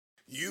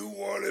You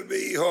want to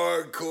be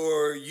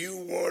hardcore, you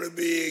want to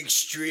be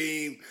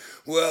extreme.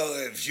 Well,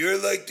 if you're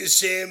like the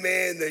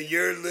Sandman, then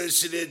you're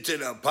listening to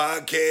the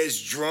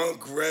podcast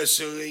Drunk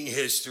Wrestling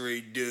History,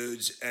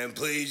 dudes. And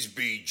please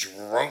be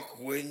drunk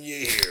when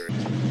you hear it.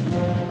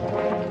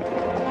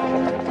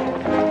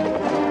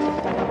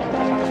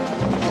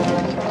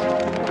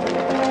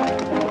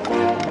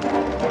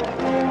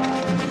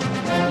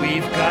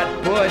 We've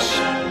got Bush.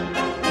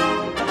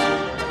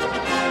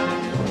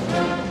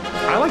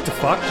 I like to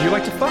fuck. Do you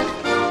like to fuck?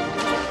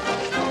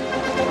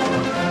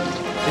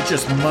 It's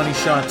just money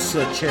shots,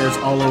 chairs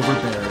all over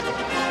Barrett.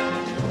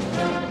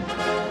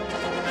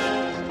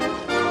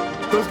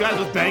 Those guys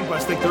with bang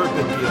butts think they're a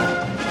big deal.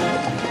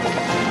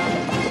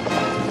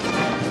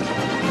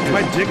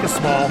 My dick is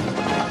small.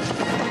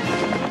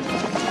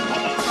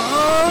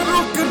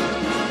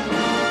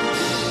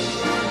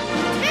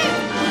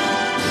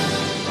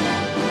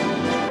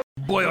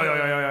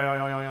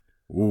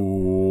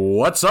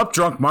 What's up,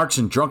 Drunk Marks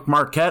and Drunk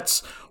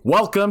Marquettes?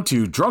 Welcome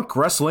to Drunk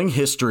Wrestling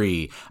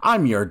History.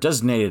 I'm your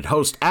designated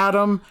host,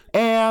 Adam,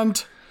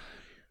 and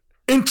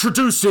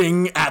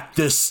introducing at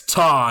this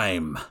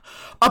time,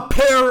 a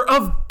pair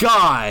of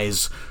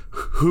guys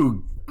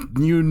who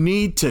you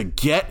need to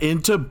get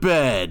into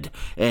bed,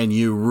 and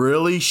you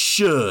really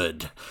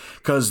should,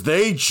 because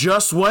they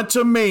just went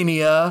to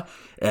Mania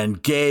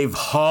and gave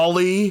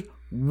Holly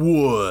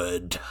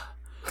wood.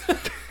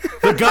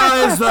 The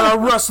guys that are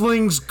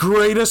wrestling's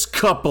greatest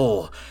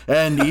couple,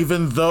 and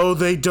even though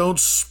they don't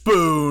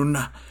spoon,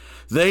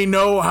 they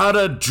know how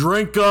to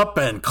drink up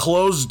and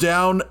close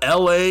down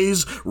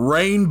LA's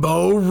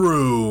Rainbow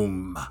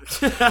Room.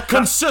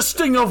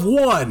 Consisting of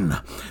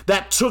one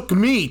that took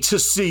me to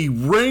see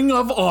Ring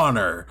of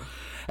Honor,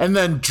 and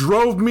then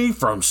drove me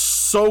from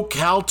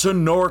SoCal to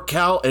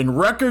NorCal in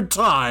record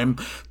time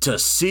to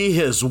see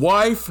his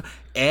wife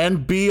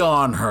and be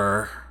on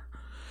her.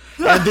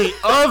 And the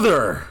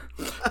other,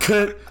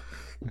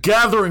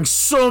 gathering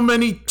so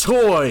many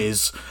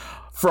toys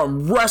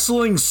from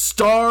wrestling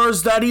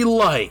stars that he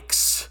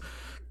likes,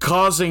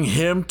 causing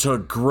him to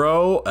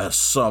grow a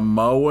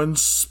Samoan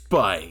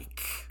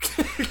spike,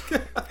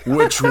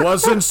 which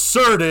was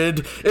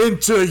inserted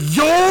into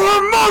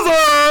your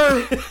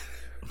mother,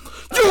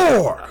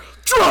 your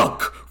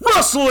Drunk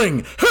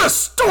Wrestling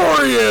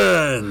Historians.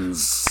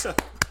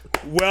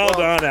 Well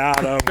done,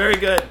 Adam. Very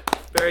good.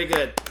 Very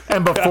good.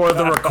 And before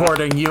the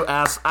recording, you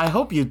asked, I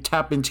hope you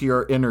tap into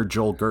your inner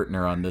Joel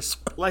Gertner on this.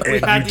 Like we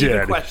had to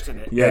even question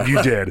it. Yeah, you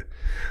did.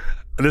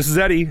 This is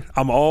Eddie.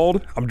 I'm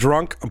old, I'm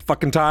drunk, I'm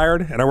fucking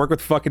tired, and I work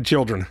with fucking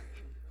children.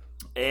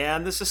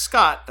 And this is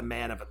Scott, the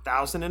man of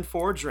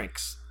 1,004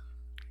 drinks.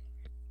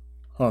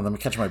 Hold on, let me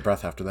catch my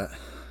breath after that.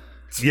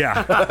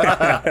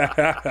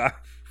 Yeah.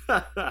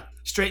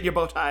 Straighten your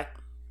bow tie.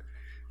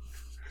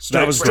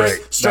 That was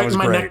great. Straighten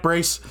my neck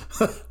brace.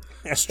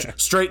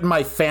 Straighten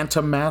my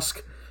phantom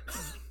mask.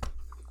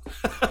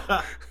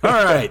 All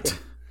right.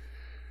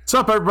 What's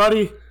up,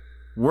 everybody?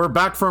 We're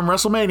back from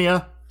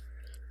WrestleMania.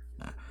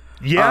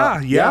 Yeah.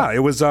 It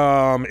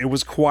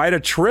was quite a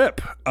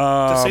trip.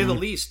 To say the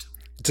least.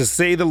 To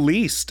say the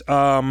least.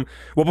 Well,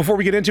 before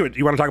we get into it,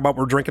 you want to talk about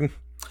what we're drinking?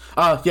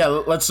 Yeah,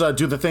 let's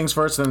do the things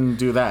first and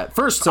do that.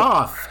 First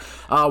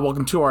off,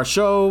 welcome to our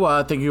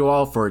show. Thank you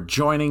all for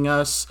joining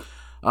us.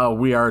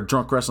 We are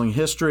Drunk Wrestling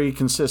History,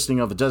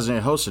 consisting of a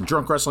designated host and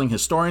drunk wrestling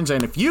historians.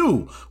 And if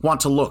you want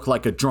to look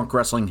like a drunk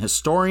wrestling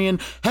historian,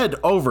 head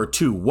over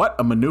to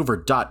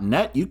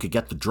whatamaneuver.net. You could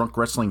get the Drunk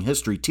Wrestling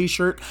History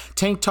t-shirt,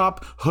 tank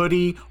top,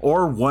 hoodie,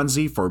 or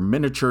onesie for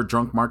miniature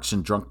drunk marks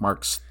and drunk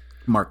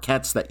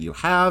marquettes that you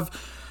have.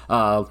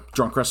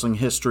 Drunk Wrestling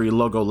History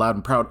logo loud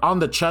and proud on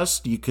the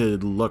chest. You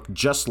could look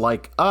just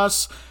like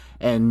us.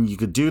 And you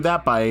could do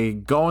that by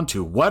going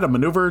to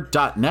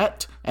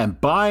whatamaneuver.net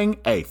and buying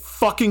a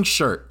fucking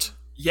shirt.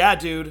 Yeah,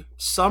 dude.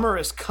 Summer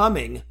is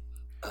coming.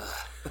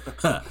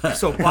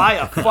 So buy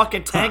a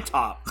fucking tank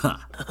top. Still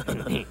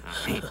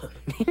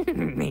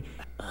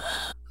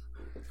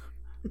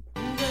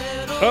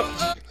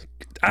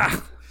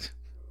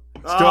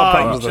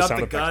jump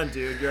the gun,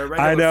 dude. You're a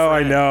regular I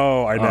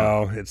friend.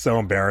 know. It's so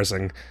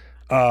embarrassing.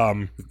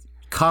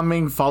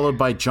 Coming followed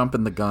by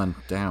jumping the gun.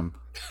 Damn.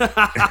 It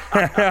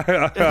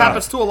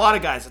happens to a lot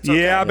of guys. It's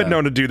okay. Yeah, I've been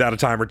known to do that a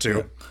time or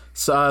two.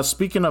 So,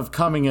 speaking of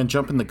coming and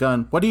jumping the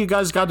gun, what do you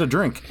guys got to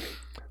drink?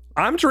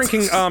 I'm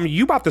drinking.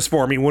 You bought this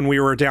for me when we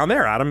were down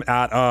there, Adam,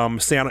 at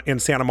in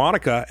Santa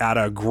Monica at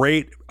a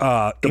great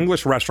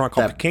English restaurant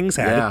called the King's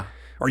Head,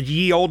 or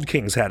Ye Old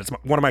King's Head. It's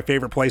one of my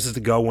favorite places to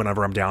go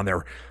whenever I'm down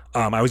there.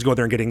 I always go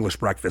there and get English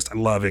breakfast. I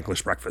love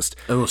English breakfast.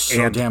 It was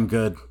so damn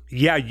good.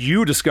 Yeah,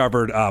 you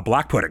discovered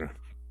black pudding.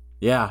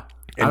 Yeah,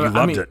 and you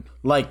loved it.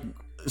 Like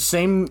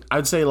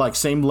I'd say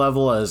same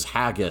level as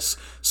haggis.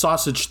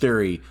 Sausage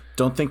Theory.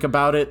 Don't think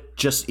about it,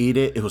 just eat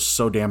it. It was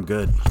so damn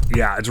good.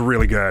 Yeah, it's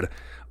really good.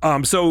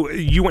 So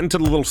you went into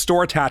the little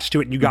store attached to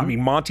it, and you got me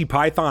Monty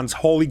Python's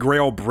Holy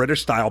Grail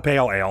British style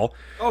pale ale.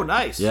 Oh,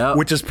 nice. Yeah,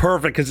 which is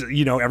perfect because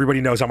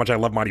everybody knows how much I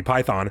love Monty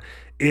Python.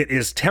 It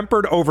is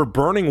tempered over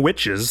burning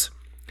witches,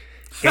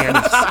 And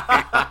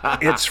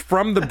it's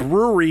from the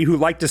brewery who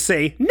like to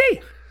say,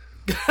 nay.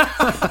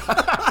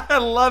 I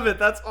love it.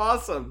 That's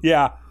awesome.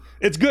 Yeah.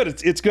 It's good.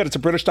 It's good. It's a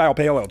British style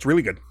pale ale. It's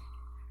really good.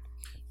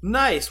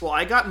 Nice. Well,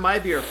 I got my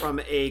beer from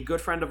a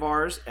good friend of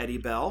ours, Eddie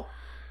Bell.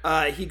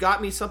 He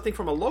got me something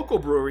from a local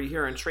brewery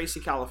here in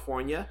Tracy,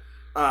 California,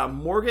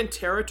 Morgan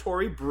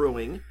Territory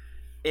Brewing,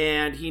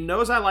 and he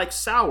knows I like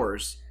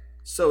sours,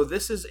 so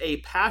this is a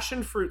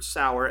passion fruit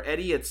sour.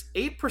 Eddie, it's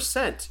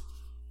 8%,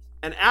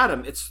 and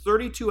Adam, it's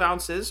 32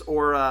 ounces,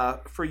 or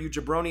for you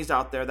jabronis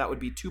out there, that would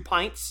be 2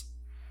 pints.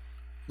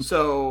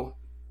 So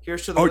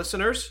here's to the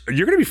listeners.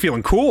 You're going to be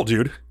feeling cool,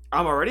 dude.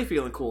 I'm already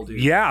feeling cool,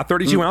 dude. Yeah,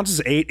 32 ounces,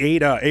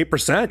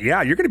 8%.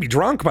 Yeah, you're going to be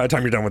drunk by the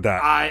time you're done with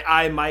that.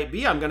 I might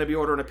be. I'm going to be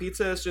ordering a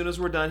pizza as soon as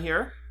we're done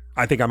here.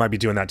 I think I might be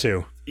doing that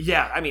too.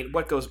 Yeah, I mean,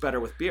 what goes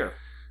better with beer?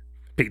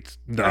 Pizza.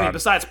 I mean,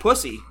 besides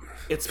pussy,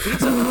 it's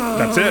pizza.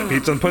 That's it,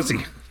 pizza and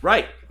pussy.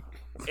 Right.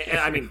 And,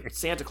 I mean,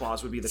 Santa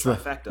Claus would be the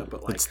trifecta,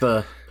 but like... It's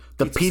the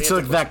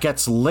pizza that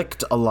gets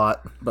licked a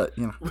lot, but,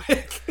 you know.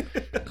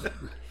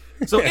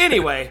 So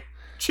anyway,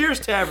 cheers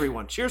to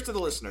everyone. Cheers to the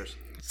listeners.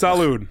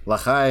 Salud.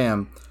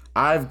 L'chaim.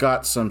 I've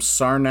got some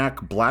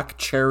Sarnak Black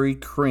Cherry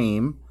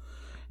Cream,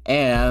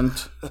 and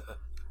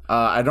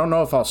I don't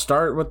know if I'll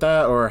start with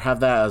that or have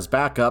that as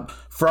backup.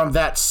 From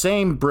that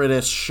same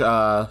British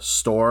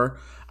store,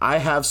 I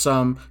have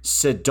some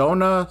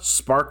Sedona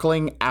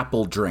Sparkling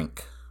Apple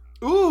Drink.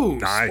 Ooh,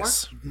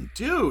 nice.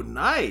 Dude,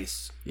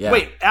 nice. Yeah.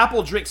 Wait,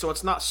 apple drink, so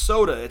it's not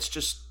soda, it's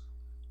just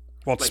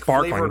It's like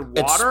sparkling. flavored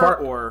water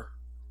or...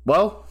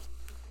 Well...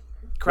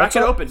 Crack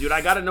it open, dude.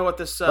 I got to know what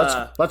this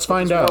let's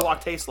find out.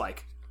 Warlock tastes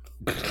like.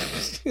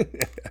 Here's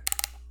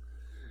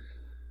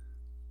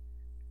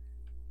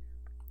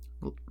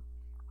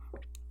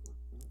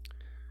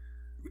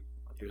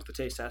the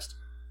taste test.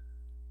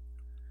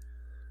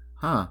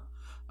 Huh.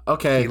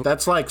 Okay,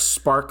 that's like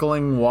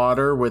sparkling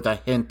water with a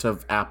hint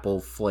of apple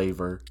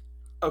flavor.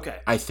 Okay.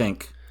 I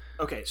think.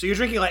 Okay, so you're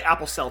drinking like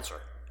apple seltzer.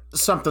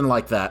 Something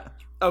like that.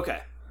 Okay.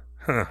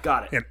 Huh.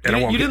 Got it.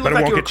 And You didn't look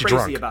like you were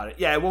crazy about it.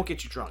 Yeah, it won't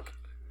get you drunk.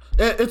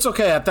 It's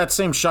okay. At that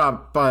same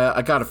shop,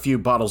 I got a few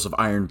bottles of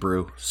Iron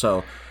Brew.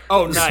 So,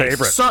 oh, nice.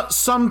 Favorite.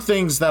 Some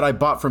things that I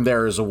bought from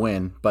there is a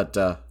win, but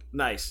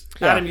nice.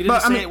 Yeah, Adam, you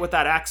didn't say it with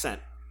that accent.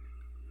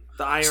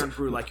 The Iron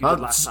Brew like you did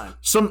last time.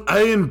 Some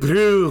Iron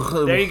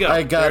Brew. There you go.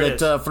 I got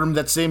there it from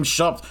that same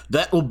shop.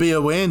 That will be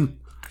a win.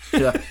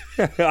 Yeah.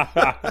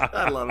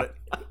 I love it.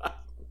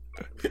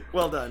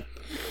 Well done.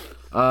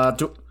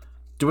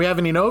 Do we have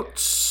any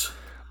notes?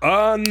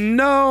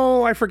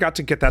 No, I forgot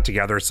to get that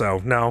together,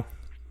 so no.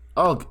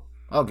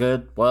 Oh,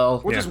 good.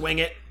 Well, we'll just wing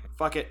it.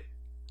 Fuck it.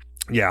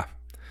 Yeah.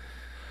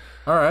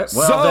 All right.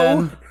 Well, so,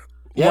 then,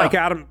 yeah, like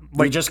Adam,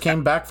 we just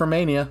came back from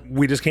Mania.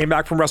 We just came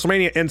back from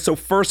WrestleMania, and so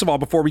first of all,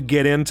 before we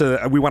get into,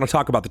 we want to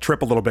talk about the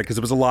trip a little bit because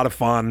it was a lot of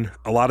fun,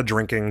 a lot of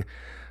drinking,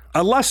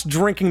 less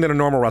drinking than a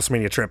normal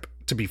WrestleMania trip,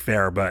 to be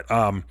fair. But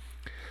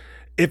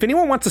if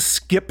anyone wants to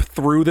skip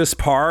through this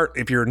part,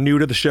 if you're new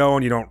to the show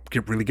and you don't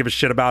really give a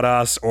shit about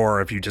us,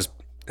 or if you just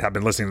have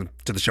been listening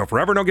to the show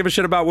forever, don't give a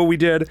shit about what we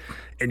did,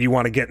 and you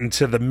want to get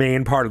into the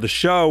main part of the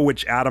show,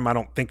 which Adam, I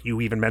don't think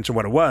you even mentioned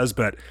what it was,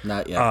 but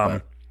not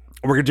yet.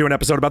 We're gonna do an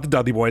episode about the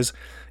Dudley Boys.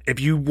 If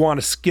you want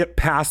to skip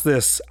past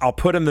this, I'll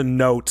put in the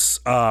notes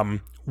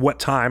what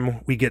time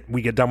we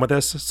get done with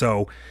this.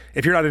 So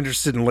if you're not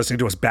interested in listening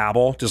to us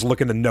babble, just look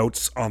in the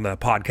notes on the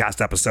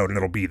podcast episode, and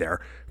it'll be there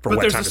for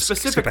what time to skip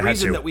ahead to. But there's a specific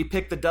reason that we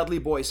picked the Dudley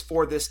Boys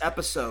for this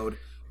episode,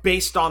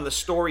 based on the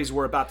stories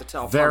we're about to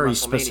tell. Very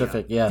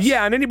specific, yes.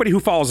 Yeah, and anybody who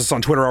follows us on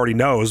Twitter already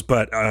knows,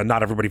 but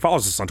not everybody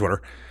follows us on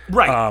Twitter.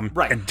 Right,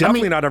 right. And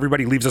definitely not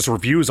everybody leaves us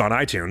reviews on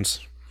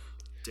iTunes.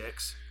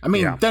 Dicks. I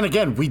mean, then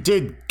again, we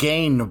did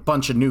gain a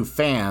bunch of new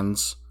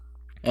fans,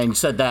 and you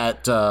said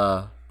that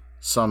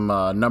some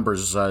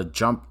numbers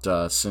jumped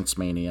since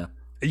Mania.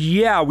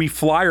 Yeah, we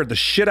flyered the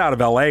shit out of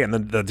LA, and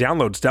the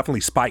downloads definitely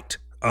spiked.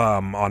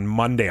 On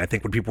Monday, I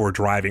think when people were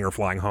driving or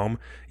flying home.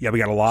 Yeah, we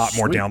got a lot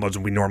more downloads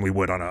than we normally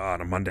would on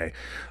a Monday.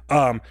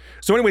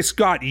 So anyway,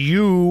 Scott,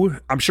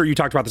 I'm sure you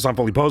talked about this on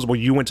Fully Posable.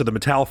 You went to the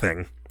Mattel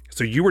thing.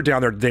 So you were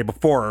down there the day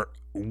before.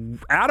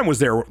 Adam was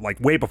there like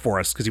way before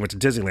us because he went to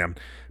Disneyland.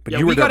 But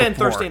you were there we got in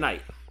before. Thursday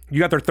night. You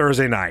got there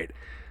Thursday night.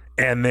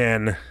 And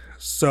then,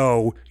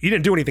 so you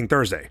didn't do anything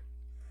Thursday.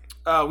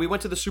 We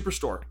went to the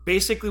Superstore.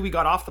 Basically, we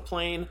got off the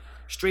plane,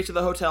 straight to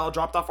the hotel,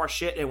 dropped off our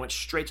shit, and went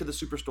straight to the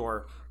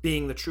Superstore,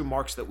 being the true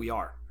marks that we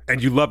are.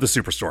 And you love the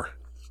Superstore.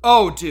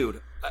 Oh, dude.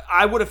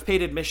 I would have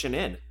paid admission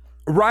in.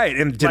 Right,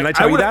 and didn't I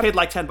tell you that? I would have paid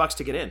like $10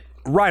 to get in.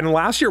 Right, and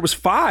last year it was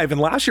 $5, and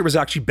last year was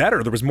actually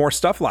better. There was more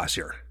stuff last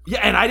year.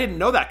 Yeah, and I didn't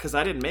know that because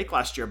I didn't make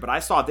last year, but I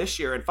saw this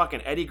year, and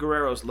fucking Eddie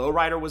Guerrero's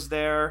Lowrider was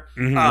there.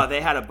 Mm-hmm. They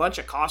had a bunch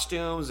of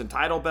costumes and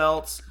title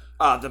belts.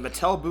 The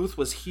Mattel booth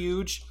was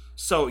huge.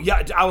 So,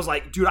 yeah, I was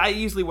like, dude, I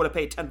easily would have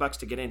paid $10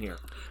 to get in here.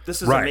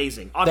 This is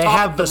amazing. On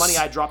top of the money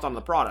I dropped on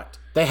the product.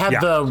 They had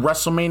the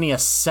WrestleMania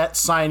set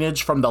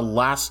signage from the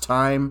last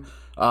time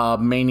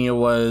Mania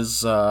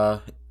was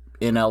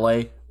in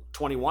LA.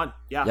 21,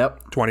 yeah.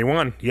 Yep.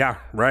 21, yeah,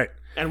 right.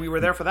 And we were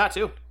there for that,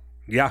 too.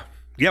 Yeah.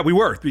 Yeah, we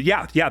were.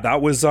 Yeah,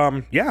 that was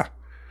right.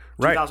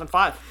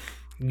 2005.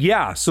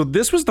 Yeah, so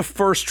this was the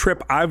first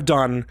trip I've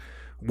done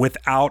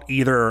without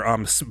either,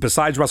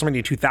 besides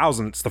WrestleMania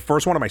 2000, it's the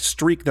first one of my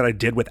streak that I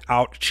did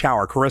without Chow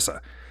or Carissa.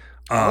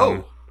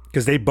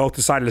 Because they both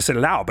decided to sit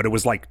it out, but it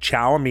was like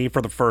Chow and me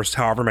for the first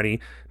however many,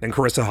 then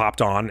Carissa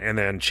hopped on, and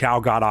then Chow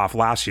got off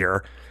last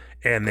year,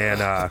 and then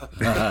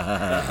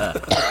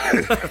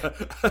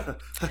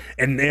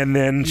and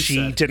then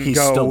she didn't He's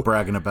go. still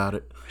bragging about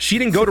it. She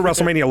didn't go to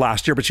WrestleMania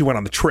last year, but she went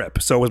on the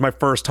trip. So it was my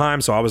first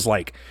time. So I was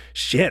like,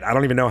 shit, I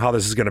don't even know how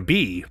this is going to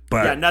be.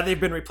 But yeah, now they've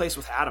been replaced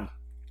with Adam.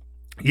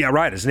 Yeah,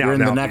 right. It's now You're in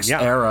the next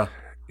era.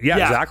 Yeah,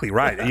 exactly.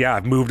 Right. Yeah,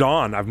 I've moved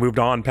on. I've moved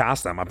on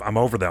past them. I'm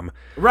over them.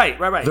 Right.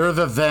 They're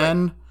the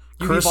then.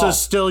 Right. Chris is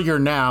still your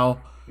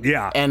now.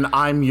 Yeah. And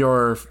I'm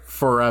your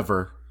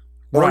forever.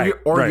 Or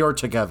you're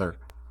together.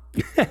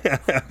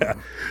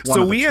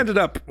 So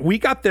we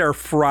got there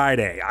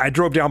Friday. I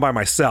drove down by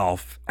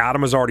myself.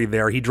 Adam was already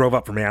there. He drove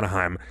up from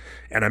Anaheim,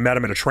 and I met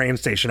him at a train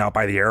station out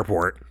by the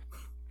airport.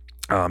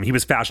 He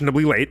was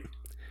fashionably late.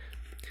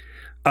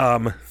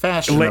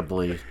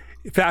 Fashionably.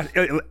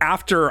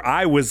 After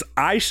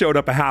I showed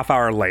up a half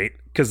hour late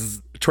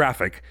because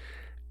traffic,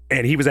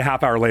 and he was a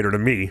half hour later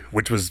than me,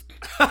 which was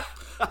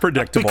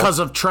predictable. Because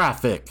of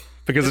traffic.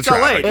 Because it's of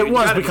traffic. LA, It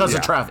was because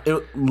of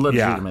traffic.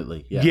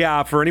 Legitimately.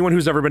 Yeah, for anyone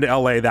who's ever been to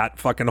LA, that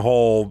fucking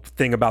whole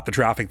thing about the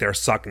traffic there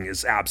sucking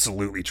is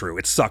absolutely true.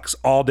 It sucks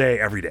all day,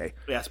 every day.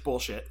 Yeah, it's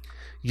bullshit.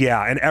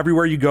 Yeah, and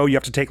everywhere you go, you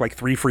have to take like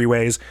 3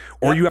 freeways,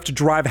 or you have to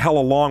drive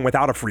hella long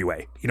without a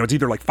freeway. You know, it's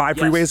either like 5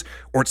 freeways,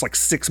 or it's like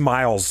 6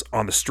 miles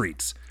on the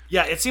streets.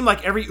 Yeah, it seemed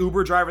like every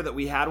Uber driver that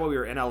we had while we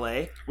were in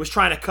LA was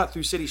trying to cut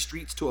through city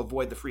streets to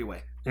avoid the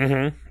freeway.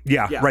 Mm-hmm.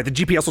 Yeah, right. The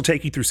GPS will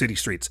take you through city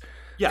streets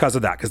because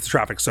of that, because the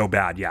traffic's so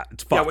bad. Yeah,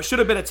 it's fucked. Yeah, what should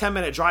have been a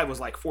 10-minute drive was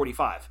like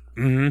 45.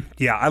 Mm-hmm.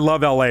 Yeah, I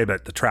love LA,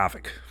 but the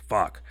traffic,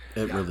 fuck.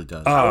 It really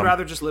does. I would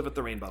rather just live at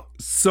the Rainbow.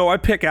 So I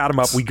pick Adam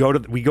up. We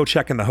go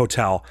check in the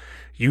hotel.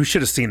 You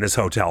should have seen this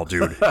hotel,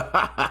 dude.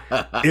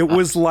 It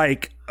was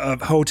like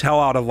a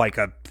hotel out of like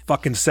a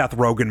fucking Seth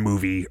Rogen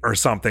movie or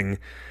something.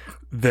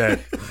 That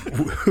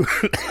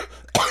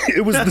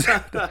it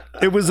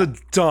was a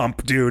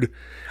dump, dude.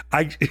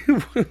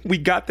 We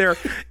got there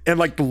and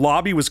like the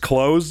lobby was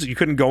closed. You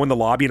couldn't go in the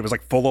lobby, and it was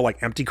like full of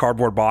like empty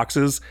cardboard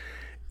boxes,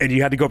 and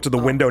you had to go up to the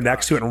window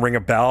next to it and ring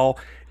a bell.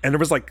 And there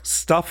was like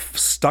stuff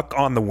stuck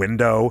on the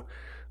window.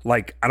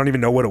 Like, I don't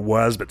even know what it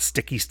was, but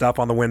sticky stuff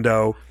on the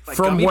window. Like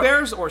gummy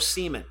bears or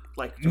semen?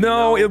 Like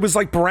no, it was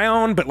like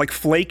brown, but like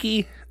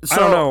flaky. I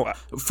don't know.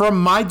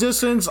 From my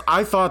distance,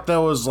 I thought that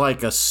was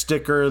like a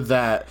sticker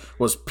that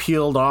was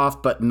peeled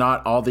off, but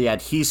not all the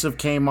adhesive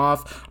came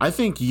off. I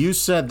think you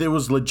said there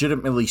was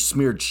legitimately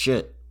smeared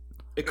shit.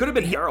 It could have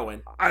been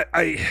heroin.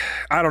 I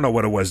don't know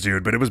what it was,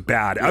 dude, but it was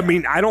bad. Yeah. I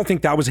mean, I don't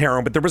think that was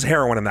heroin, but there was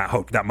heroin in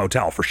that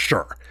motel for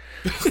sure.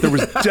 There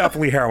was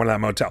definitely heroin in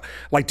that motel.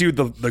 Like, dude,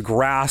 the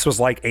grass was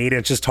like 8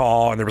 inches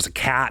tall, and there was a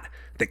cat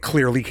that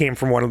clearly came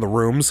from one of the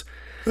rooms.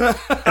 And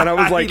I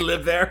was like, he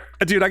lived there.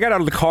 Dude, I got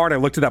out of the car and I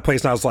looked at that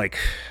place and I was like,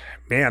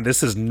 man,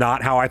 this is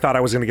not how I thought I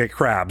was going to get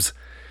crabs.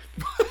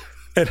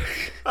 But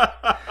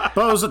it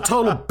was a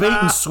total bait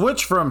and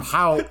switch from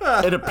how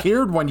it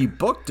appeared when you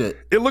booked it.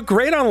 It looked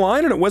great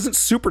online, and it wasn't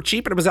super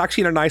cheap, and it was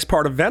actually in a nice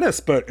part of Venice,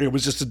 but it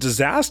was just a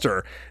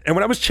disaster. And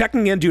when I was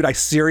checking in, dude, I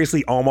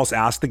seriously almost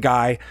asked the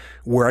guy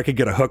where I could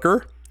get a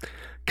hooker,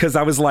 because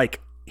I was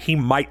like, he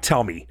might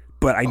tell me,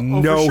 but I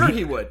know for sure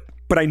he would.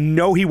 But I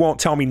know he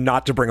won't tell me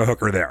not to bring a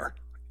hooker there.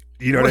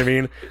 You know what I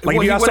mean? Like,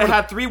 well, he would have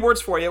had 3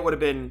 words for you. It would have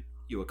been,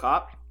 you a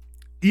cop?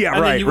 Yeah,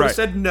 and right, then you would have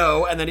said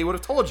no, and then he would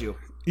have told you.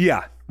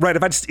 Yeah, right.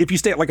 If you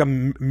stay at like a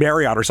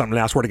Marriott or something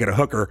and ask where to get a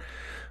hooker,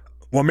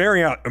 well,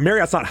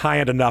 Marriott's not high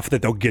end enough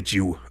that they'll get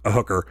you a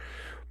hooker,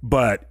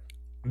 but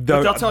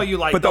they'll tell you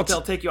like they'll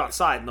take you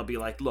outside and they'll be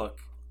like, look,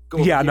 go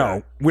over here.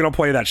 No, we don't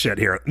play that shit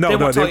here. No, they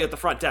won't tell you at the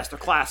front desk. They're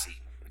classy.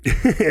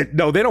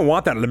 No, they don't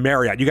want that at the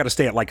Marriott. You got to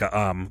stay at like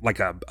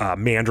a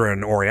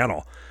Mandarin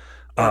Oriental.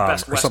 Or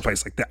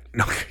someplace like that.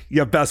 No,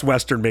 yeah, Best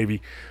Western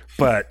maybe.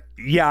 But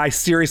yeah, I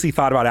seriously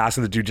thought about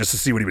asking the dude just to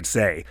see what he would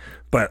say.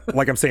 But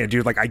like I'm saying,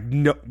 dude, like I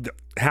know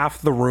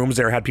half the rooms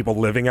there had people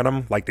living in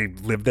them, like they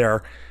lived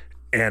there,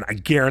 and I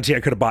guarantee I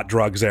could have bought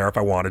drugs there if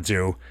I wanted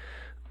to.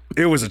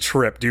 It was a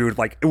trip, dude.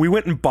 Like we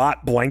went and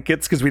bought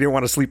blankets because we didn't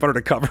want to sleep under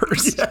the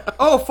covers. Yeah.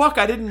 Oh fuck,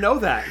 I didn't know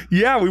that.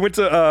 Yeah, we went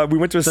to a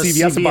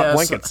CVS and bought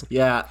blankets.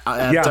 Yeah,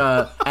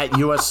 at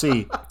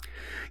USC.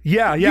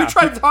 Yeah. You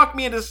tried to talk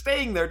me into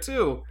staying there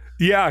too.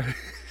 Yeah.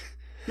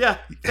 Yeah.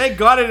 Thank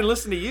God I didn't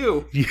listen to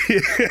you.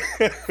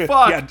 Yeah.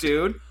 Fuck,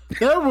 dude.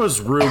 There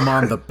was room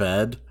on the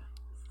bed.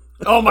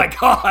 Oh my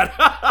God.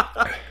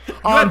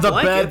 On the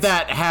bed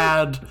that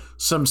had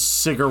some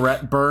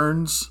cigarette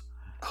burns.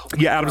 Oh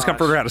Adam's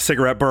comforter had a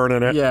cigarette burn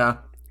in it. Yeah.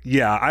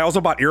 Yeah, I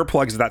also bought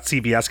earplugs at that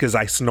CVS because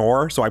I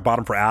snore, so I bought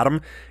them for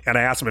Adam, and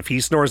I asked him if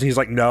he snores, and he's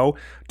like, no.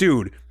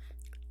 Dude,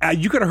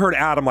 you could have heard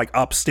Adam like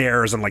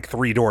upstairs and like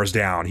 3 doors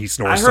down. He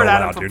snores so loud, dude. I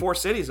heard Adam from 4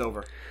 cities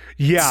over.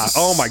 Yeah.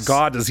 Oh my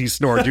God, does he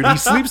snore, dude?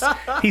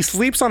 He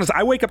sleeps on his.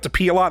 I wake up to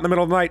pee a lot in the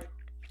middle of the night,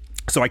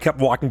 So I kept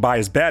walking by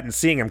his bed and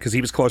seeing him because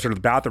he was closer to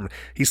the bathroom.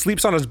 He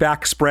sleeps on his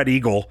back, spread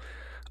eagle.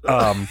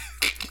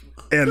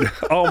 And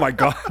oh my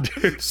God,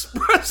 dude.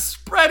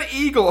 Spread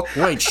eagle.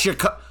 Wait,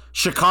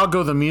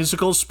 Chicago the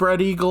musical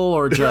spread eagle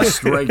or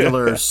just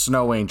regular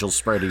Snow Angel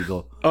spread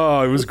eagle?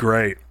 Oh, it was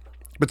great.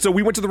 But so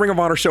we went to the Ring of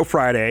Honor show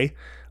Friday.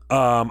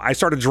 I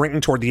started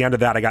drinking toward the end of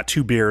that. I got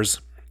 2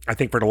 beers, I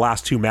think, for the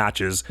last 2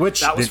 matches.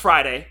 That was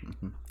Friday.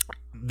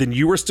 Then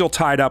you were still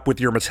tied up with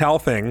your Mattel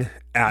thing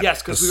at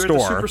Yes, because we were at the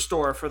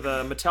Superstore for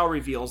the Mattel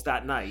reveals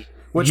that night.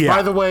 Which,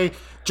 by the way,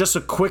 just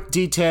a quick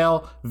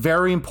detail,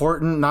 very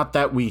important, not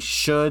that we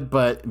should,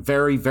 but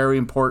very, very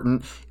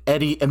important.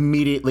 Eddie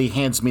immediately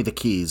hands me the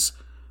keys.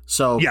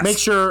 So make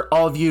sure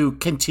all of you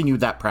continue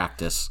that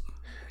practice.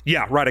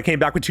 Yeah, right. I came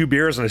back with 2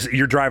 beers, and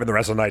you're driving the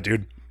rest of the night,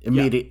 dude.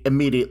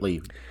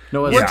 Immediately.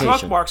 No hesitation. We're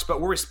drunk marks,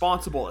 but we're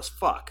responsible as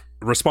fuck.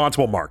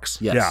 Responsible marks.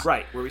 Yes. Yeah.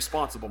 Right, we're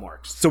responsible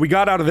marks. So we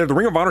got out of there. The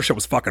Ring of Honor show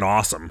was fucking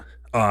awesome.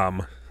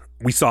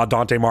 We saw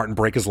Dante Martin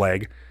break his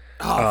leg.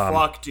 Oh,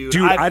 fuck, dude.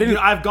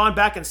 I've gone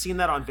back and seen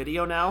that on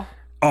video now.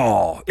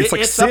 Oh, it's like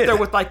It's Sid. up there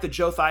with, like, the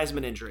Joe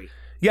Theismann injury.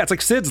 Yeah, it's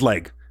like Sid's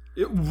leg.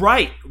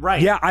 Right.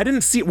 Yeah, I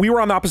didn't see it. We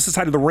were on the opposite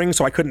side of the ring,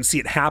 so I couldn't see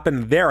it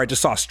happen there. I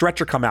just saw a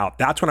stretcher come out.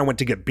 That's when I went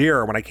to get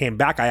beer. When I came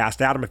back, I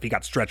asked Adam if he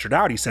got stretchered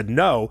out. He said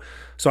no.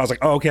 So I was like,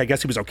 oh, okay, I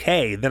guess he was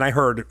okay. Then I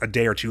heard a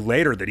day or 2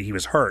 later that he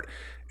was hurt.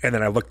 And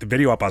then I looked the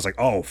video up. I was like,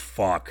 oh,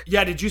 fuck.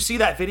 Yeah, did you see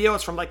that video?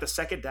 It's from, like, the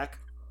second deck.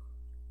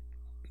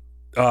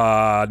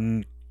 Yeah.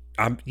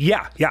 I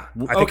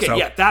think so.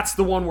 Yeah, that's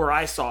the one where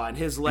I saw, and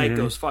his leg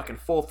goes fucking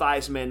full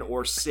Theismann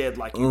or Sid,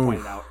 like you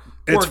pointed out.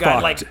 Poor guy.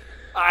 Fucked. Like,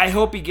 I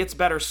hope he gets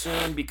better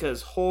soon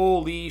because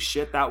holy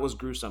shit, that was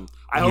gruesome.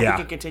 I hope he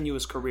can continue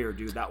his career,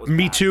 dude. That was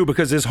Me bad. too,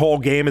 because his whole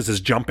game is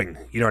his jumping.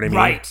 You know what I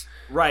mean?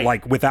 Right.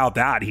 Like, without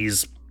that,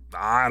 he's,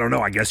 I don't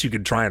know, I guess you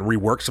could try and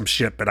rework some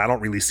shit, but I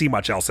don't really see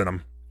much else in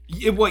him.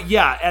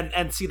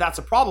 And see, that's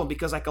a problem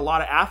because, like, a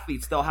lot of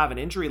athletes, they'll have an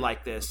injury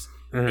like this,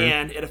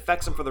 and it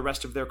affects them for the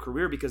rest of their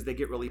career because they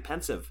get really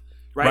pensive,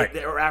 right?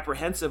 They're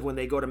apprehensive when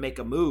they go to make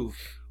a move.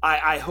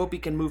 I hope he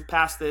can move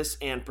past this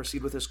and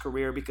proceed with his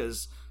career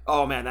because,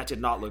 oh man, that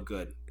did not look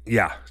good.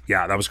 Yeah,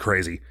 that was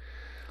crazy.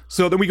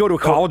 So then we go to a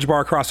college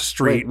bar across the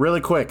street. Wait, really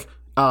quick.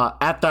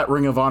 At that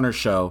Ring of Honor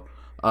show,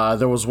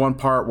 there was one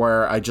part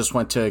where I just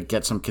went to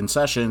get some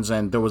concessions,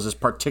 and there was this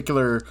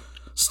particular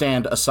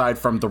stand aside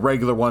from the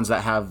regular ones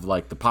that have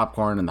like the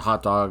popcorn and the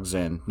hot dogs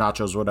and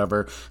nachos,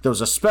 whatever. There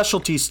was a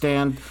specialty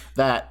stand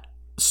that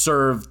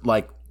served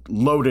like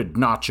loaded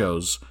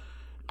nachos.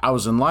 I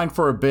was in line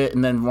for a bit,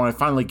 and then when I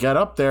finally get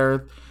up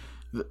there,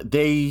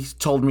 they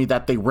told me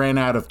that they ran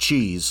out of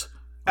cheese.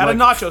 At a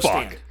nacho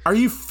stand. Are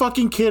you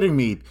fucking kidding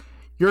me?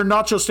 You're a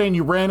nacho stand,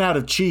 you ran out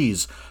of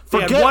cheese.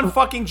 They had one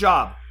fucking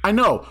job. I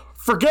know.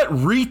 Forget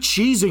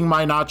re-cheesing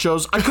my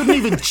nachos. I couldn't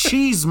even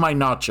cheese my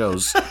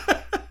nachos.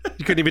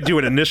 You couldn't even do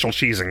an initial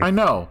cheesing. I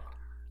know.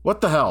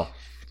 What the hell?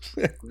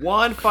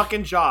 One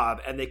fucking job,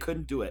 and they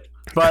couldn't do it.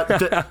 But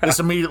this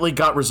immediately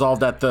got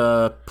resolved at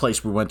the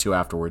place we went to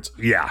afterwards.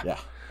 Yeah.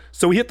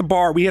 So we hit the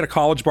bar. We had a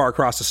college bar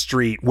across the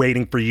street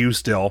waiting for you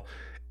still.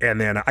 And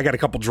then I got a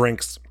couple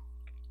drinks.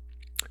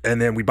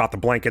 And then we bought the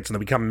blankets, and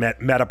then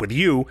we met up with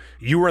you.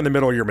 You were in the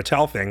middle of your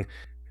Mattel thing.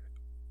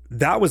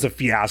 That was a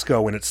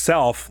fiasco in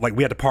itself. Like,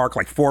 we had to park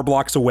like 4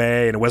 blocks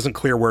away, and it wasn't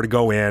clear where to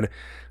go in.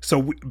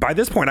 So by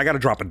this point, I got to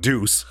drop a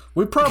deuce.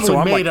 We probably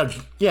made a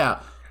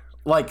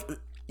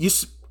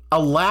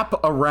lap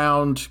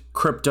around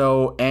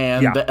Crypto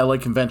and the LA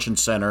Convention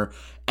Center,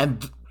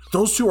 and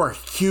those 2 are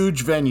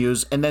huge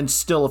venues, and then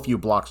still a few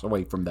blocks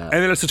away from that.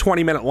 And then it's a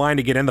 20-minute line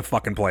to get in the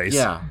fucking place.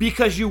 Yeah.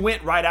 Because you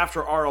went right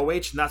after ROH,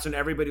 and that's when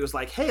everybody was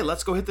like, hey,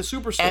 let's go hit the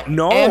Superstore. And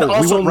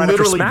also we went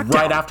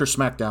right after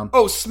SmackDown.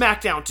 Oh,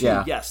 SmackDown too.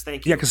 Yeah. Yes,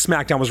 thank you. Yeah, because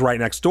SmackDown was right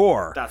next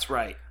door. That's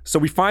right. So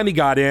we finally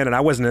got in, and I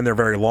wasn't in there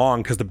very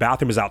long because the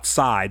bathroom is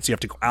outside, so you have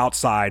to go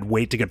outside,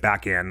 wait to get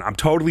back in. I'm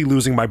totally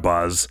losing my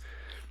buzz.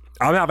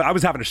 I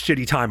was having a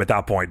shitty time at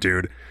that point,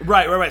 dude.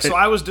 Right. So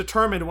I was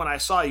determined when I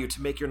saw you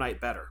to make your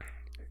night better.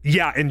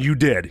 Yeah, and you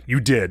did.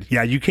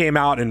 Yeah, you came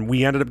out, and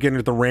we ended up getting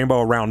to the Rainbow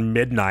around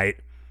midnight,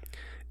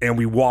 and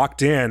we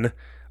walked in,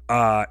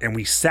 and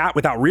we sat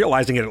without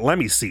realizing it at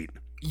Lemmy's seat.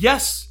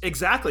 Yes,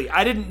 exactly.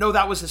 I didn't know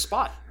that was his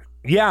spot.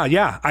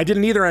 Yeah. I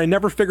didn't either. I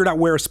never figured out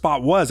where a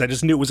spot was. I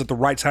just knew it was at the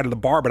right side of the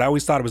bar, but I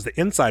always thought it was the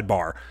inside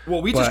bar.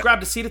 Well, we just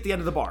grabbed a seat at the end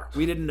of the bar.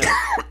 We didn't know.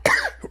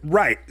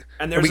 Right.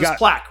 And there's this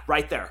plaque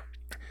right there.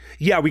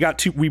 Yeah,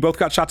 we both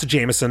got shots of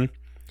Jameson.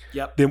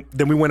 Yep.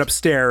 Then we went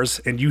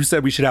upstairs, and you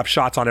said we should have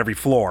shots on every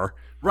floor.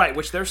 Right,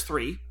 which there's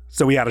 3.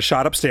 So we had a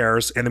shot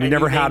upstairs, and then we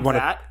never had one.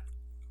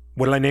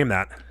 What did I name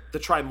that? The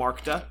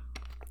Trimarkta.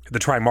 The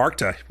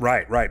Trimarkta,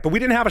 right. But we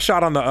didn't have a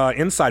shot on the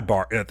inside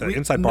bar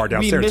inside bar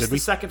downstairs. We missed did we?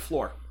 the second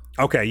floor.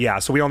 Okay, yeah.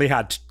 So we only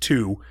had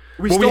 2.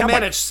 We still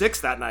managed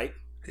 6 that night.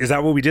 Is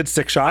that what we did?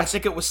 6 shots? I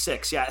think it was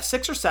 6. Yeah,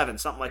 6 or 7,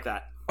 something like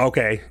that.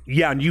 Okay,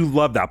 yeah, and you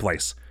love that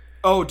place.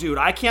 Oh, dude,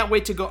 I can't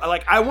wait to go.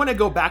 Like, I want to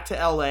go back to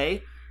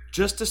LA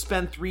just to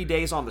spend 3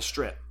 days on the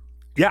Strip.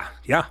 Yeah.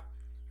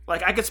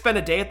 Like, I could spend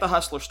a day at the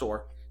Hustler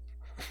store.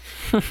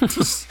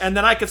 And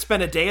then I could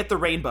spend a day at the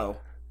Rainbow.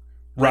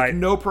 Right.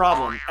 No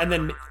problem. And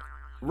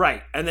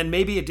then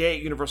maybe a day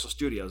at Universal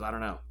Studios. I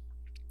don't know.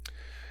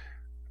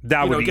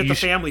 That would get the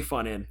family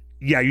fun in.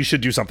 Yeah, you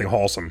should do something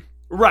wholesome.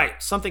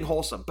 Right, something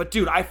wholesome. But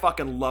dude, I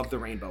fucking love the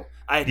Rainbow.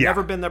 I had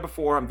never been there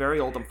before. I'm very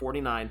old. I'm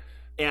 49.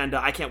 And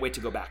I can't wait to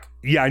go back.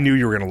 Yeah, I knew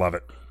you were going to love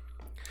it.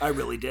 I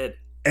really did.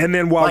 And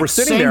then while we're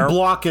sitting same there...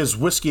 block as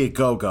Whiskey a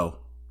Go-Go.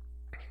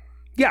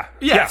 Yeah.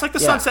 It's like the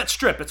Sunset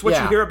Strip. It's what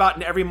you hear about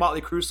in every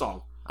Motley Crue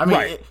song. I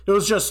mean, it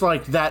was just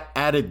like that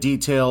added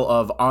detail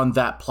of on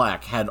that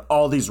plaque had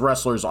all these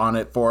wrestlers on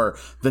it for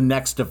the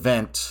next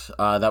event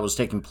that was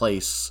taking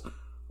place,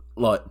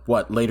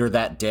 later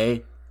that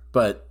day?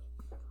 But,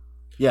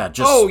 yeah,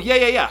 just... Oh,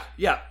 yeah.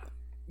 Yeah,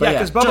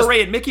 because Bubba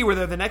Ray and Mickey were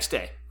there the next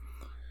day.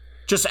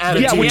 Just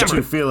added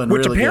to feeling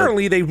which really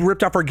apparently good. They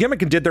ripped off our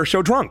gimmick and did their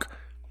show drunk.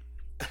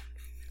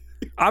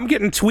 I'm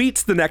getting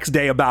tweets the next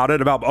day about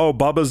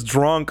Bubba's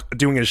drunk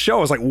doing his show.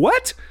 I was like,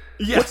 what?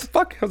 Yes. What the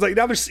fuck? I was like,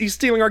 now he's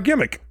stealing our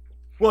gimmick.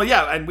 Well,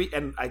 yeah,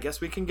 and I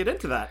guess we can get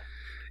into that.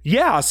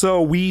 Yeah,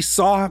 so we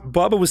saw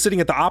Bubba was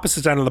sitting at the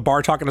opposite end of the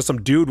bar talking to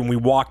some dude when we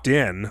walked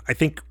in. I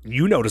think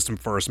you noticed him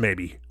first,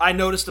 maybe. I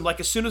noticed him. Like,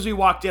 as soon as we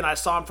walked in, I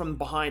saw him from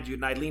behind you,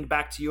 and I leaned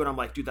back to you, and I'm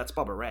like, dude, that's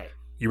Bubba Ray.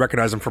 You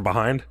recognize him from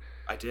behind?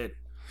 I did.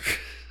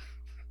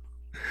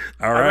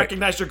 All right. I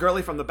recognized your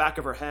girlie from the back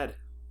of her head.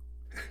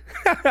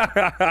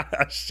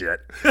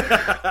 Shit.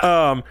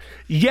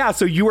 Yeah,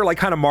 so you were like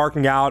kind of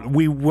marking out.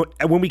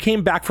 When we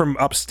came back from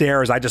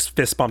upstairs, I just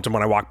fist bumped him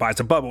when I walked by. I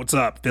said, Bubba, what's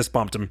up? Fist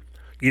bumped him.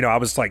 I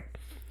was like,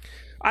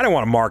 I don't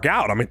want to mark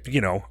out. I mean,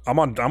 I'm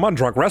on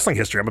Drunk Wrestling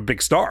History. I'm a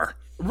big star.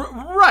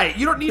 Right.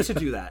 You don't need to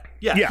do that.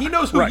 Yeah. He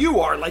knows who you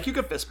are. Like, you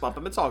can fist bump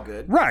him. It's all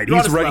good. Right.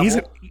 He's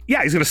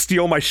going to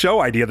steal my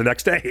show idea the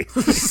next day.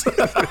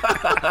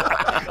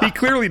 He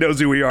clearly knows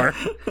who we are.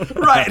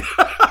 Right.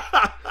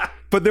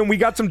 But then we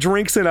got some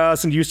drinks in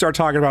us, and you start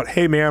talking about,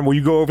 hey, man, will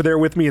you go over there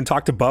with me and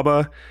talk to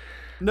Bubba?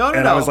 No.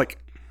 I was like...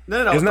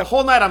 No. The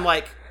whole night, I'm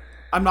like,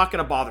 I'm not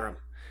going to bother him.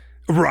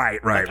 Right.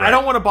 I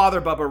don't want to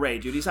bother Bubba Ray,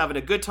 dude. He's having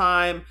a good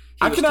time.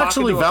 I can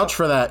actually vouch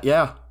for that,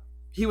 yeah.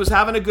 He was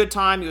having a good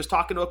time. He was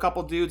talking to a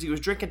couple dudes. He was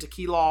drinking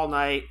tequila all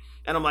night.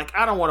 And I'm like,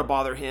 I don't want to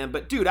bother him.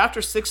 But, dude,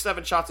 after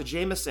 6-7 shots of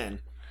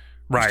Jameson,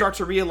 you start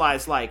to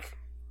realize, like,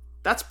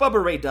 that's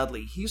Bubba Ray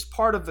Dudley. He's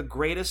part of the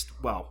greatest,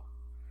 well,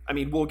 I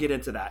mean, we'll get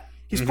into that.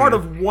 He's part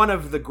of one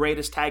of the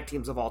greatest tag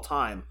teams of all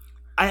time.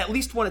 I at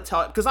least want to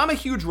tell it, because I'm a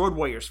huge Road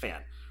Warriors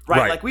fan,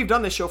 right? Like, we've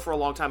done this show for a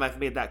long time. I've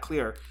made that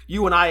clear.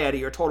 You and I,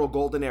 Eddie, are total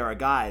golden era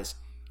guys.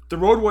 The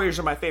Road Warriors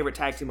are my favorite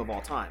tag team of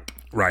all time.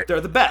 Right.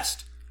 They're the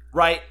best,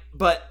 right?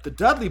 But the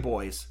Dudley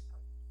Boys,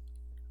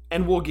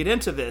 and we'll get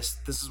into this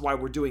is why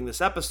we're doing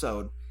this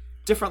episode,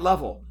 different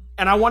level.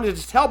 And I wanted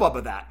to tell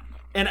Bubba that.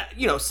 And,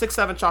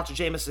 6-7 shots of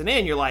Jameson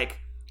in, you're like,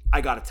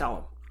 I got to tell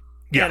him.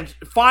 Yeah. And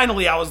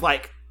finally, I was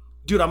like,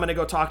 dude, I'm going to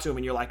go talk to him.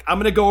 And you're like, I'm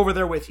going to go over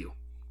there with you.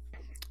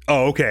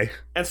 Oh, okay.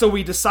 And so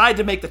we decide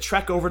to make the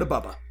trek over to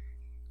Bubba.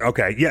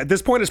 Okay. Yeah, at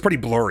this point, it's pretty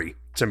blurry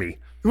to me.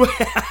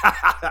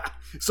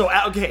 So,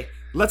 okay,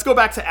 let's go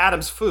back to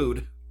Adam's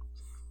food.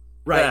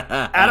 Right.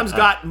 Adam's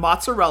got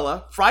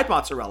mozzarella, fried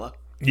mozzarella.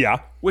 Yeah.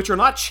 Which are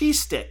not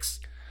cheese sticks,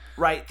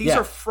 right? These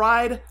are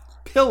fried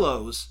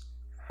pillows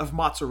of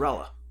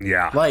mozzarella.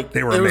 Yeah. Like,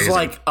 they were amazing. It was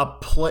like a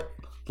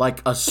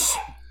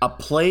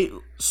plate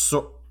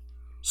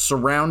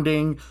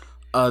surrounding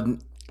a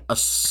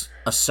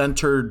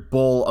centered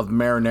bowl of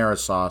marinara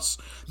sauce.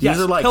 These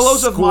are like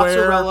pillows of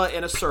mozzarella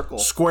in a circle.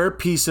 Square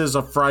pieces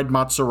of fried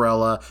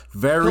mozzarella,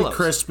 very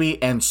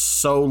crispy and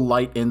so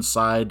light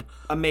inside.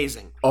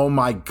 Amazing. Oh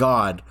my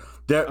God.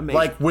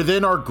 Like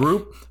within our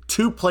group,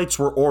 2 plates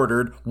were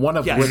ordered, one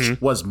of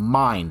which was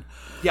mine.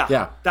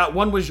 Yeah. That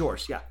one was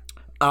yours, yeah.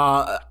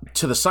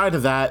 To the side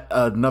of that,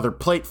 another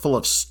plate full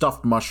of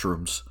stuffed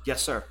mushrooms.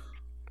 Yes, sir.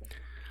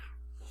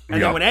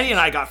 And then when Eddie and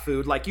I got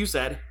food, like you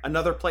said,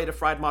 another plate of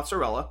fried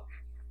mozzarella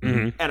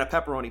and a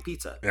pepperoni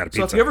pizza.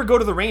 So if you ever go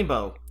to the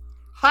Rainbow,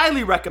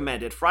 highly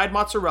recommended. Fried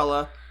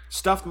mozzarella,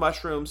 stuffed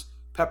mushrooms,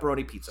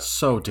 pepperoni pizza.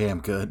 So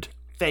damn good.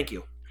 Thank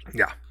you.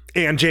 Yeah.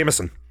 And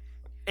Jameson.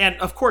 And,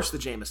 of course, the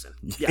Jameson.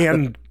 Yeah.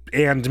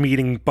 And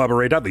meeting Bubba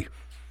Ray Dudley.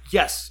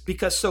 Yes,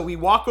 because so we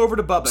walk over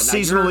to Bubba.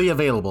 Seasonally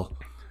available.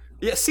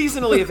 Yeah,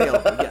 seasonally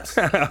available, yes.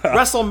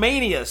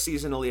 WrestleMania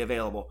seasonally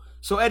available.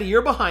 So, Eddie,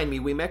 you're behind me.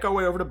 We make our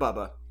way over to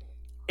Bubba.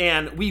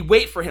 And we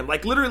wait for him.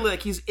 Like, literally,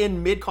 like, he's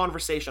in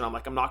mid-conversation. I'm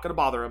like, I'm not going to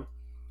bother him.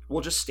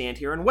 We'll just stand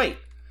here and wait.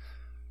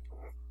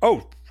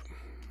 Oh.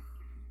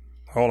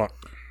 Hold on.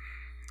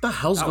 What the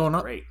hell's going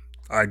on? Great.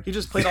 He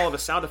just played all of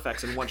his sound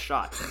effects in one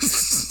shot.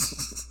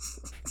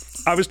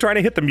 I was trying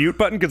to hit the mute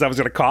button because I was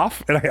going to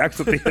cough, and I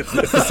accidentally hit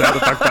the sound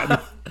effect button.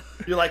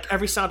 You're like,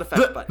 every sound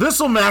effect button.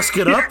 This'll mask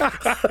it up.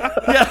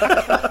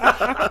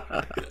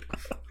 Yeah.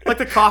 Like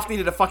the cough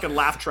needed a fucking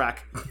laugh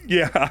track.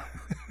 Yeah.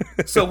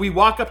 So we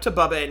walk up to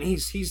Bubba, and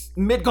he's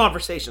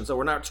mid-conversation, so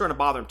we're not trying to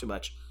bother him too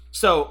much.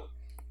 So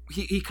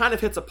he kind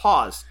of hits a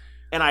pause,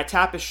 and I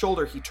tap his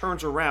shoulder. He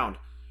turns around,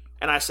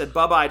 and I said,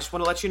 Bubba, I just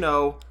want to let you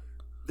know,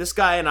 this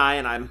guy and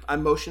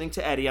I'm motioning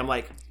to Eddie. I'm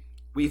like,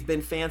 We've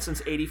been fans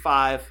since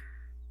 '85.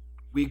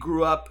 We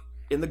grew up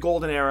in the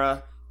golden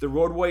era. The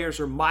Road Warriors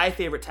are my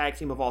favorite tag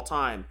team of all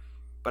time.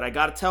 But I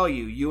got to tell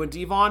you, you and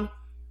Devon,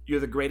 you're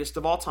the greatest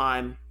of all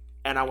time,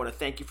 and I want to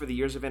thank you for the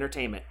years of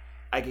entertainment.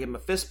 I gave him a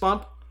fist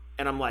bump,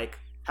 and I'm like,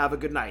 have a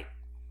good night.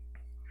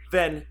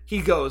 Then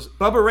he goes,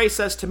 Bubba Ray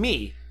says to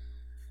me,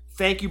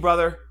 thank you,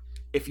 brother.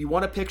 If you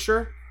want a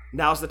picture,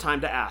 now's the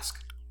time to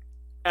ask.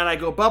 And I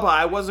go, Bubba,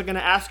 I wasn't going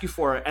to ask you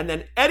for it. And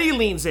then Eddie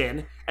leans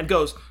in and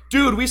goes,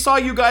 dude, we saw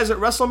you guys at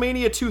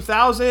WrestleMania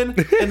 2000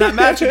 in that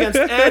match against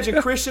Edge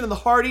and Christian and the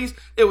Hardys.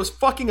 It was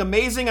fucking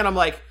amazing. And I'm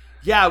like,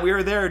 yeah, we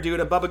were there, dude.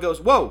 And Bubba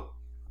goes, whoa,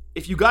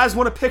 if you guys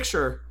want a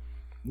picture,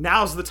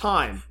 now's the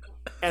time.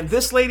 And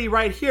this lady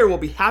right here will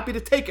be happy to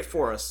take it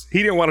for us.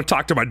 He didn't want to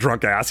talk to my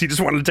drunk ass. He just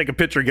wanted to take a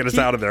picture and get us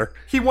out of there.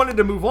 He wanted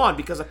to move on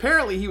because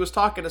apparently he was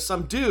talking to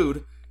some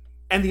dude,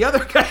 and the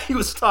other guy he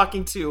was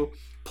talking to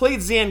played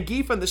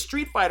Zangief in the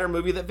Street Fighter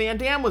movie that Van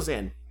Damme was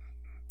in.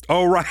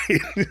 Oh, right.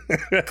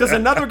 Because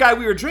another guy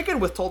we were drinking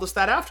with told us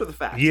that after the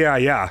fact.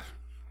 Yeah.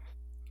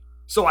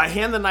 So I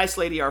hand the nice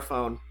lady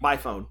my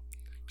phone.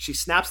 She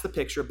snaps the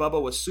picture.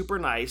 Bubba was super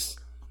nice.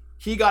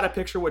 He got a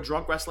picture with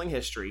Drunk Wrestling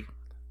History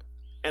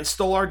and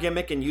stole our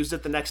gimmick and used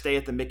it the next day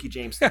at the Mickey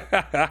James thing.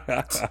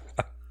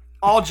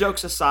 All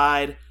jokes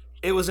aside,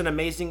 it was an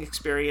amazing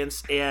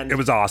experience. And it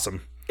was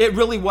awesome. It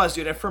really was,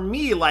 dude. And for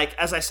me, like,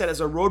 as I said, as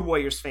a Road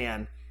Warriors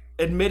fan,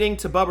 admitting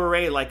to Bubba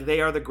Ray, like, they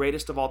are the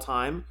greatest of all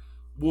time,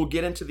 we'll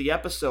get into the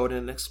episode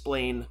and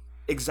explain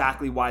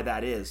exactly why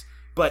that is.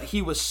 But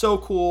he was so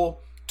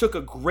cool. Took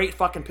a great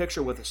fucking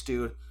picture with us,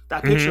 dude.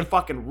 That picture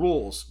fucking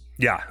rules.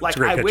 Yeah, like,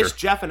 I wish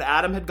Jeff and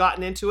Adam had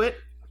gotten into it.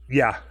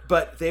 Yeah.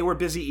 But they were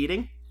busy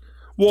eating.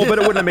 Well, but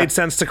it wouldn't have made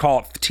sense to call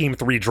it Team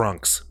 3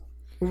 Drunks.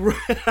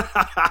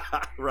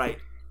 Right.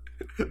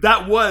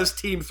 That was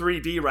Team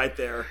 3D right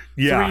there.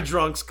 Yeah. 3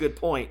 drunks, good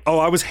point. Oh,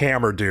 I was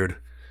hammered, dude.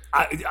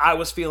 I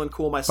was feeling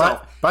cool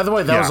myself. By the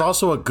way, that was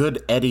also a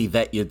good Eddie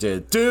that you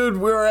did. Dude,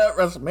 we were at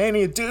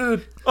WrestleMania,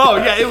 dude. Oh,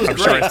 yeah, it was I'm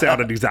great. sure I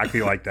sounded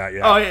exactly like that,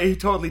 yeah. Oh, yeah, he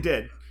totally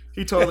did.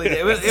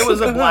 It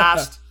was a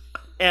blast.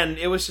 And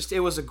it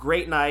was a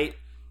great night.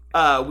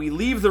 We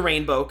leave the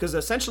Rainbow because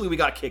essentially we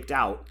got kicked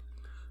out.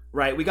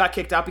 Right? We got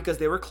kicked out because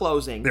they were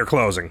closing. They're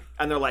closing.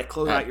 And they're like,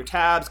 close out your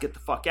tabs, get the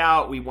fuck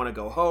out. We want to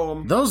go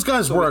home. Those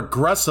guys were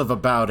aggressive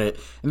about it.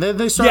 And then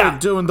they started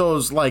doing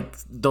those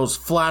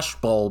flash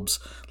bulbs.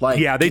 Like,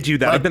 yeah, they do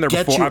that. Like, I've been there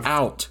get before. You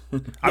out.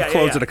 I've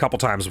closed it a couple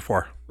times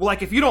before. Well,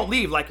 like, if you don't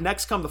leave, like,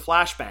 next come the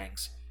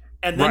flashbangs.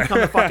 And then come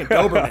the fucking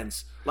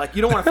Dobermans. Like,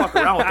 you don't want to fuck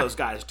around with those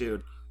guys,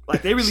 dude.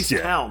 Like, they release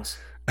hounds.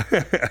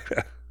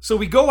 So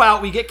we go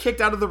out, we get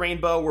kicked out of the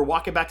Rainbow, we're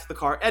walking back to the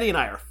car. Eddie and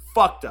I are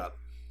fucked up.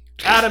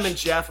 Adam and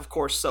Jeff, of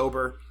course,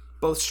 sober.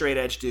 Both straight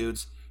edge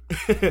dudes.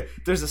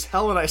 There's this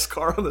hella nice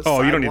car on the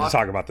sidewalk. Oh, you don't need to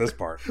talk about this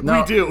part.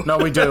 We do. No,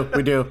 we do.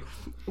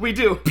 We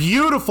do.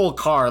 Beautiful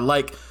car.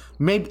 Like,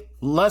 maybe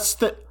less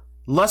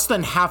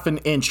than half an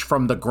inch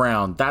from the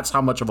ground. That's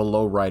how much of a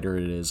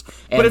lowrider it is.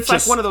 And but it's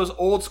like one of those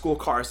old school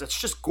cars that's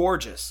just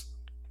gorgeous.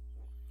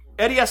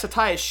 Eddie has to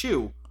tie his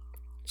shoe.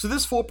 So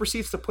this fool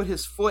proceeds to put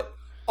his foot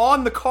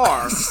on the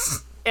car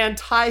and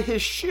tie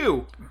his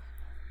shoe.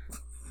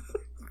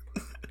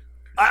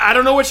 I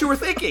don't know what you were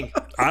thinking.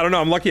 I don't know.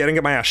 I'm lucky I didn't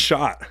get my ass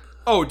shot.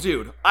 Oh,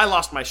 dude. I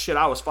lost my shit.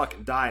 I was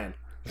fucking dying.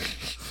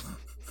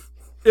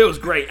 It was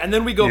great. And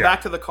then we go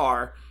back to the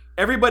car.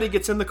 Everybody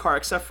gets in the car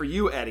except for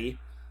you, Eddie,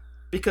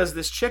 because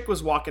this chick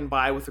was walking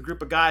by with a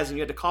group of guys and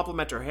you had to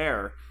compliment her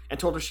hair and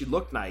told her she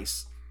looked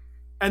nice.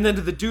 And then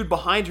to the dude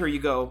behind her, you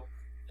go,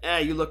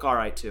 you look all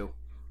right, too.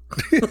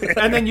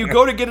 And then you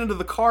go to get into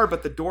the car,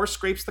 but the door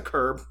scrapes the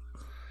curb.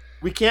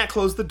 We can't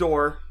close the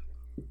door.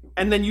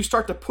 And then you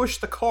start to push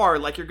the car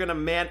like you're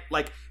gonna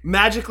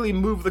magically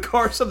move the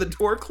car so the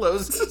door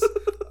closes.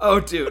 Oh,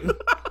 dude,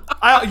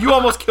 you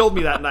almost killed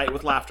me that night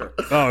with laughter.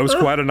 Oh, it was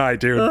quite a night,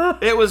 dude.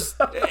 It was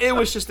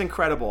just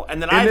incredible.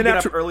 And then I had to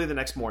get up early the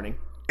next morning.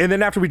 And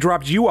then after we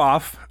dropped you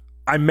off,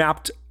 I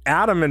mapped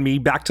Adam and me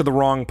back to the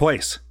wrong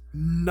place.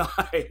 Nice.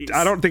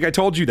 I don't think I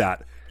told you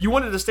that. You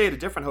wanted to stay at a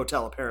different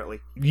hotel,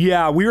 apparently.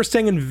 Yeah, we were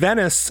staying in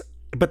Venice,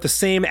 but the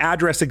same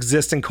address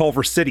exists in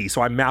Culver City.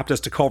 So I mapped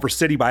us to Culver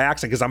City by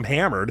accident because I'm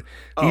hammered.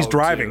 He's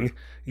driving. Dude.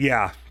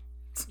 Yeah.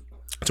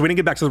 So we didn't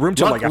get back to the room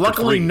till after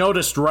luckily 3.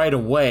 Noticed right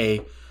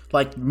away,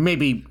 like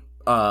maybe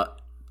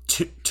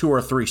 2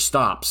 or 3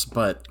 stops,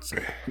 but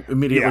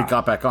immediately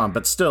got back on.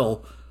 But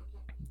still,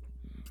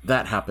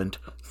 that happened.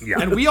 Yeah.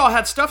 And we all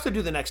had stuff to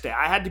do the next day.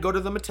 I had to go to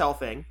the Mattel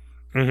thing.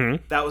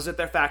 Mm-hmm. That was at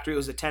their factory. It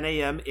was at 10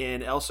 a.m.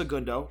 in El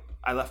Segundo.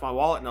 I left my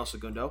wallet in El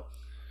Segundo.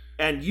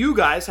 And you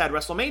guys had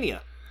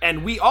WrestleMania.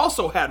 And we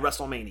also had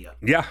WrestleMania.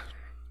 Yeah.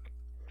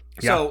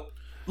 So,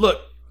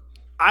 look,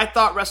 I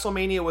thought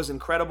WrestleMania was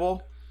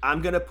incredible.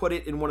 I'm going to put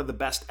it in one of the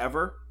best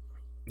ever.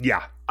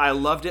 Yeah. I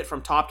loved it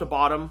from top to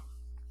bottom.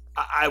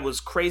 I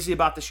was crazy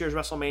about this year's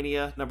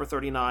WrestleMania, number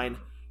 39.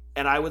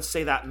 And I would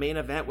say that main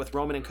event with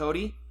Roman and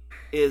Cody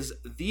is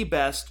the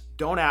best,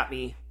 don't at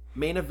me,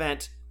 main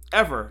event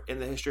ever in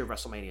the history of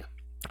WrestleMania.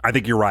 I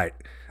think you're right.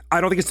 I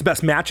don't think it's the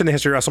best match in the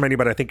history of WrestleMania,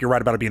 but I think you're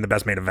right about it being the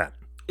best main event.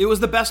 It was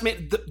the best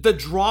the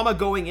drama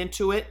going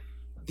into it,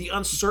 the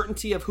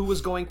uncertainty of who was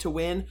going to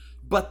win,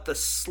 but the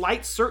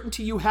slight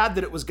certainty you had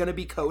that it was going to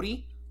be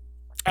Cody,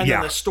 and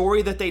then the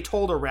story that they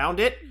told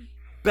around it.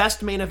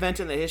 Best main event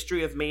in the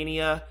history of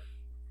Mania.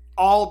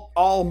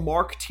 All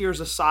mark tiers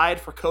aside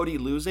for Cody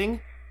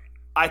losing.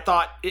 I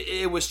thought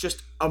it was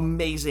just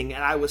amazing,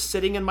 and I was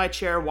sitting in my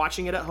chair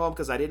watching it at home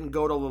because I didn't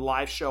go to the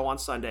live show on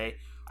Sunday.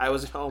 I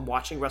was at home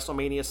watching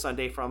WrestleMania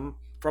Sunday from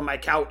my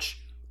couch,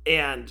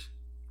 and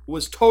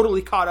was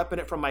totally caught up in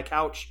it from my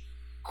couch.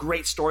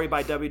 Great story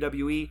by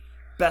WWE.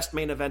 Best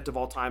main event of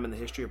all time in the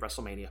history of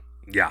WrestleMania.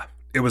 Yeah,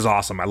 it was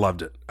awesome. I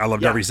loved it. I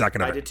loved every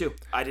second of it.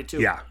 I did too.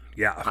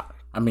 Yeah.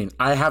 I mean,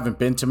 I haven't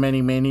been to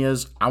many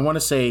Manias. I want to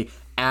say,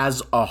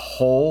 as a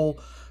whole,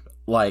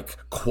 like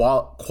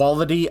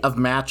quality of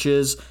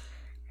matches,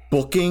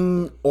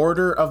 booking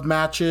order of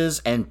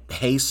matches, and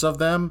pace of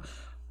them,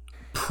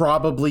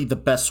 probably the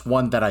best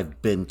one that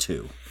I've been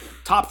to.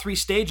 Top 3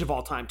 stage of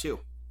all time too.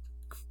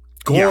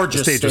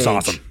 Gorgeous the stage was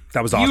awesome.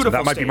 That was awesome. Beautiful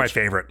that might stage. be my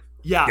favorite.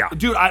 Yeah.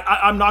 Dude,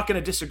 I'm not going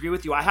to disagree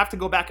with you. I have to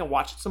go back and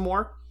watch it some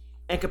more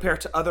and compare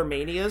it to other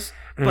Manias.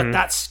 But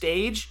that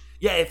stage,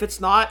 if it's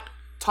not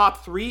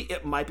top 3,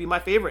 it might be my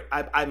favorite.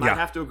 I might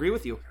have to agree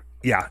with you.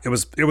 Yeah, it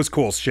was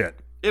cool as shit.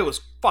 It was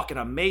fucking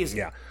amazing.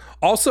 Yeah.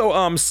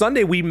 Also,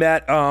 Sunday we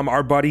met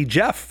our buddy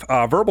Jeff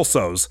Verbal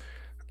Sows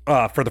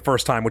for the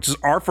first time, which is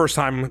our first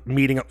time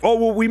meeting. Oh,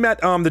 well, we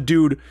met the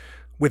dude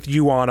with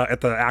you on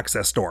at the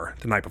Access store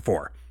the night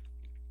before.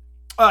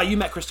 You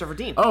met Christopher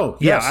Dean. Oh,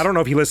 yes. Yeah. I don't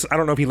know if he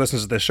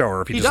listens to this show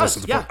or if he just does.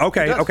 listens. Yeah,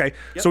 okay. Yep.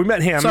 So we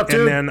met him, What's up,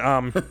 and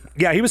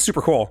then he was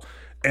super cool.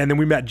 And then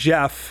we met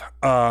Jeff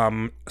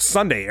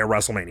Sunday at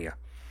WrestleMania.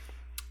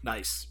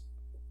 Nice.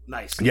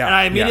 Yeah, and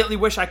I immediately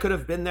wish I could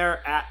have been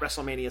there at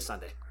WrestleMania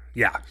Sunday.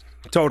 Yeah,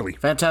 totally.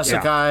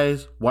 Fantastic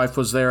guys. Wife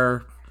was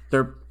there.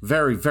 They're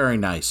very, very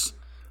nice.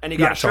 And he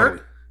got a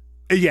shirt?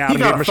 Totally. Yeah, He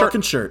got a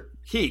fucking shirt.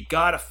 He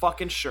got a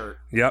fucking shirt.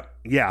 Yep.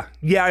 Yeah.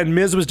 And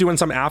Miz was doing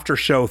some after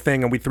show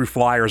thing, and we threw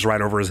flyers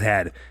right over his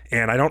head.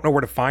 And I don't know where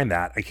to find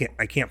that. I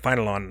can't find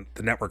it on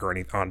the network or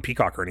on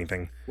Peacock or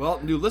anything. Well,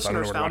 new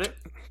listeners found it.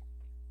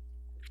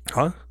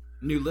 Huh?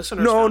 New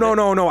listeners. No. found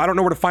it. I don't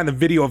know where to find the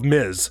video of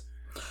Miz.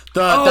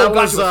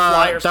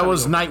 That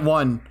was night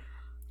 1.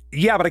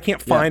 Yeah, but I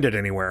can't find it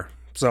anywhere.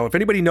 So if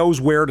anybody knows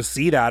where to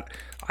see that,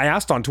 I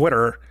asked on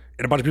Twitter,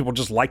 and a bunch of people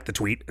just liked the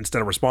tweet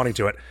instead of responding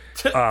to it.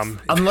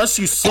 Unless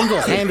you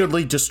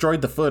single-handedly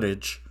destroyed the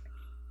footage.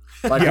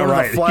 Like one of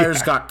the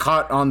flyers got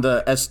caught on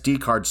the SD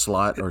card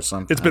slot or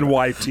something. It's been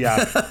wiped,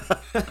 yeah.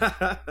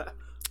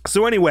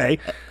 So anyway,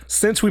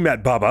 since we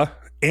met Bubba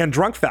and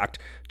Drunk Fact,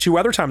 2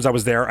 other times I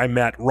was there, I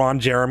met Ron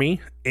Jeremy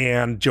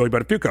and Joey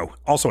Buttafuoco,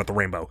 also at the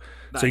Rainbow.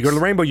 Nice. So you go to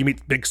the Rainbow, you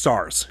meet big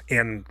stars,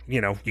 and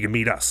you can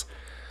meet us.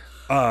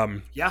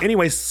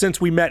 Anyway, since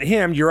we met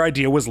him, your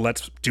idea was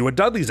let's do a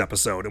Dudleys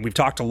episode, and we've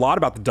talked a lot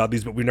about the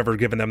Dudleys, but we've never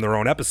given them their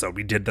own episode.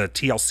 We did the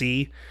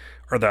TLC,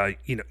 or the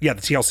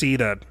TLC,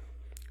 the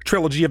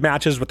trilogy of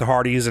matches with the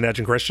Hardys and Edge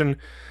and Christian,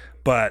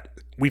 but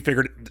we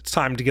figured it's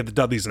time to give the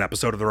Dudleys an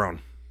episode of their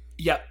own.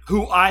 Yeah,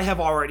 who I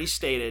have already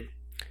stated,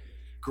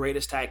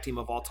 greatest tag team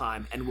of all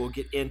time, and we'll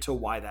get into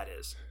why that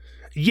is.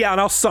 Yeah,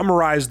 and I'll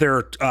summarize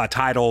their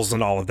titles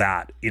and all of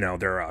that,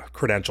 their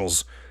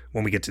credentials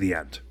when we get to the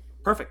end.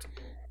 Perfect.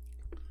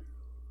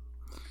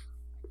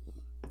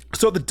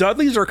 So the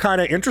Dudleys are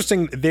kind of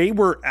interesting. They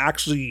were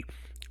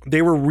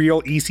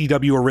real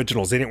ECW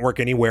originals. They didn't work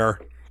anywhere.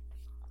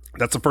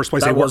 That's the first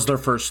place that they worked. was their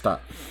first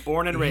stop.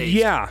 Born and raised.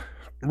 Yeah,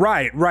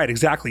 right,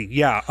 exactly.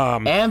 Yeah.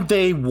 And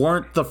they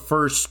weren't the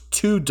first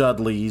 2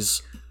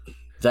 Dudleys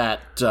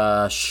that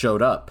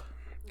showed up.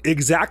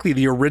 Exactly.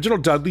 The original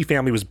Dudley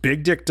family was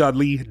Big Dick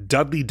Dudley,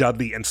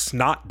 Dudley, and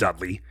Snot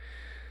Dudley.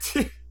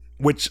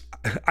 Which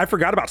I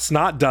forgot about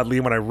Snot Dudley,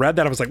 and when I read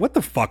that, I was like, "What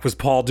the fuck was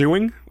Paul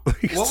doing?"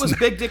 What was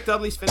Big Dick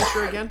Dudley's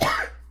finisher again?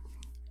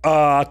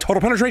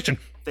 Total Penetration.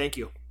 Thank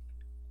you.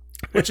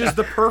 Which is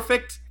the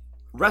perfect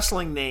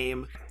wrestling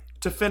name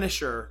to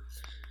finisher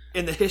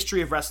in the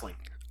history of wrestling.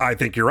 I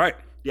think you're right.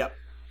 Yep.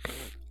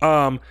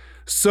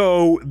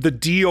 So the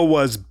deal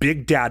was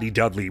Big Daddy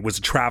Dudley was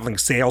a traveling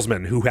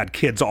salesman who had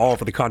kids all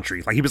over the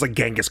country. Like he was like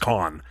Genghis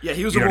Khan. Yeah,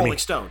 he was a Rolling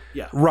Stone.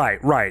 Yeah.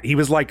 Right. He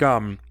was like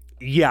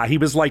he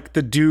was like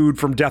the dude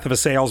from Death of a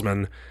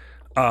Salesman,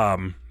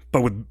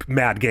 but with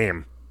mad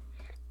game.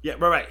 Yeah,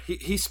 right.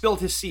 He spilled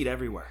his seed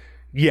everywhere.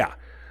 Yeah.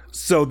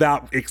 So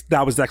that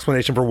was the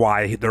explanation for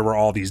why there were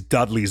all these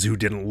Dudleys who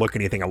didn't look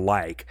anything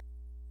alike.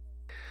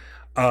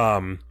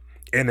 And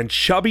then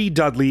Chubby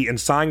Dudley and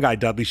Sign Guy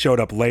Dudley showed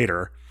up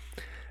later.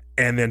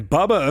 And then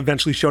Bubba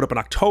eventually showed up in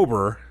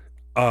October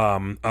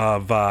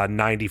of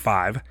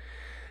 95.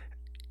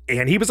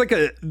 And he was like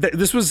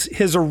this was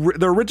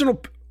the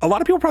original. A lot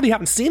of people probably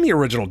haven't seen the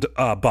original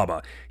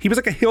Bubba. He was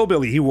like a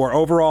hillbilly. He wore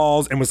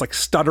overalls and was like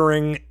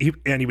stuttering,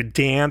 and he would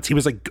dance. He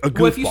was like a goofball.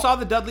 Well, if you saw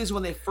the Dudleys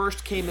when they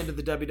first came into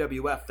the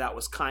WWF, that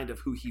was kind of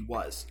who he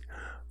was.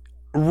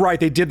 Right.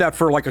 They did that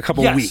for like a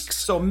couple of weeks.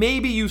 So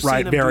maybe you've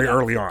seen him very do that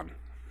early on.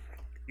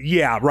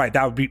 Yeah, right.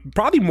 That would be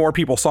probably more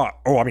people saw.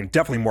 Oh, I mean,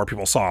 definitely more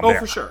people saw him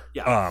there. For sure.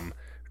 Yeah.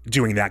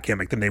 doing that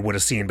gimmick than they would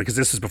have seen, because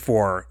this is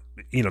before,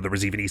 you know, there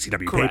was even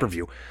ECW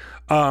pay-per-view.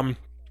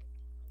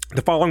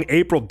 The following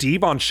April,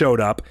 Devon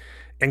showed up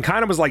and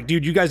kind of was like,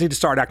 dude, you guys need to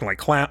start acting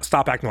like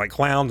stop acting like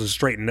clowns and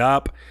straighten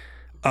up.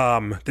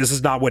 This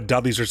is not what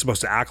Dudleys are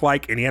supposed to act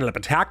like. And he ended up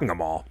attacking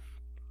them all.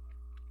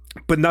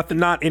 But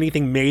not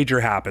anything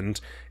major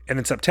happened. And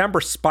in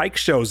September, Spike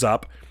shows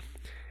up,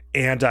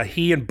 and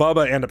he and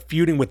Bubba end up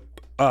feuding with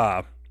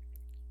Bubba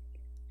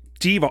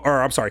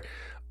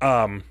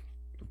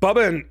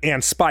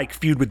and Spike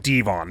feud with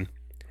Devon.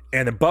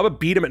 And then Bubba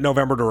beat him at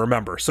November to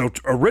Remember. So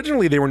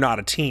originally they were not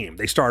a team.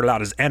 They started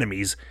out as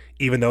enemies,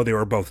 even though they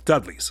were both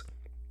Dudleys.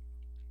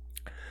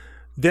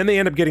 Then they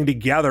end up getting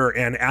together,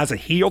 and as a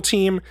heel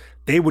team,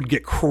 they would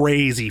get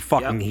crazy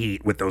fucking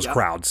heat with those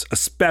crowds,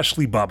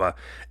 especially Bubba.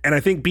 And I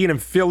think being in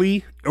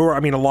Philly, or I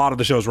mean, a lot of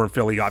the shows were in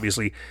Philly,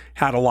 obviously,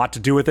 had a lot to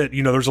do with it.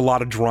 You know, there's a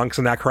lot of drunks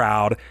in that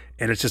crowd,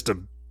 and it's just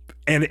and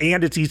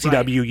it's ECW,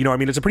 right. You know, I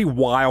mean, it's a pretty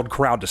wild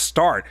crowd to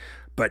start,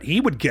 but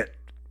he would get,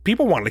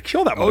 people wanted to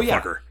kill that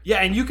motherfucker. Yeah,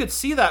 and you could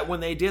see that when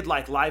they did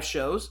like live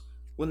shows,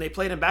 when they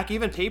played him back,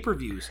 even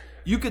pay-per-views,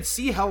 you could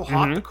see how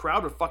hot the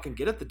crowd would fucking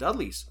get at the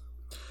Dudleys.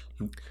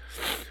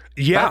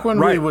 Yeah, back when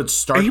we would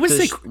start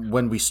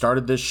when we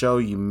started this show,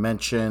 you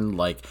mentioned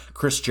like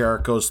Chris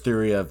Jericho's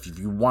theory of, if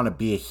you want to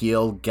be a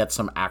heel, get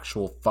some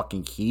actual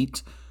fucking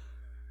heat.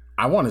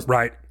 I want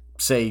to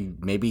say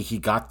maybe he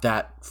got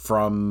that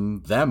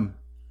from them.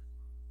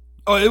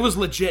 Oh, it was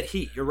legit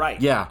heat. You're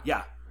right. Yeah.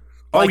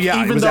 Like,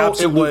 even though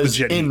it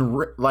was in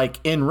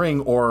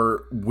ring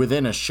or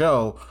within a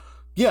show,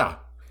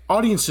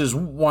 audiences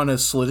want to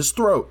slit his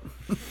throat.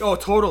 Oh,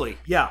 totally.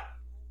 Yeah.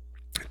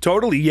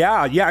 Totally,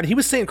 yeah. And he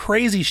was saying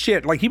crazy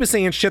shit. Like, he was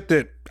saying shit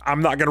that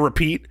I'm not going to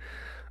repeat.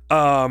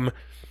 Well,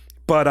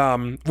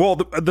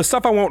 the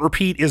stuff I won't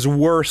repeat is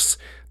worse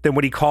than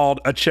when he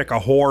called a chick a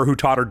whore who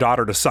taught her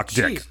daughter to suck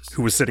dick,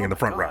 who was sitting in the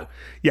front row.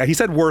 Yeah, he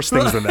said worse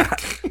things than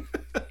that.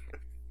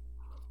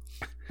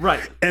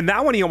 Right. And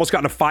that one, he almost got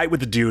in a fight with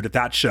the dude at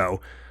that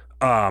show.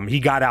 He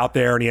got out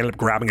there and he ended up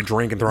grabbing a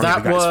drink and throwing it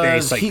in the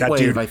guy's face. Like, that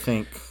dude, I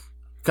think.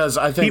 Because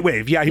I think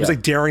Heatwave, he was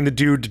like daring the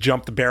dude to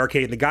jump the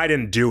barricade, and the guy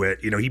didn't do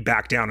it. You know, he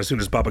backed down as soon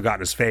as Bubba got in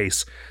his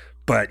face.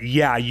 But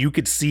yeah, you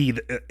could see,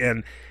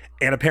 and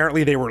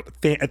apparently they were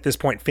at this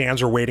point,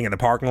 fans were waiting in the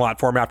parking lot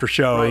for him after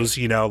shows.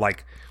 Right. You know,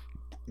 like,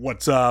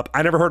 what's up?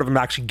 I never heard of him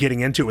actually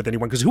getting into it with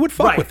anyone, because who would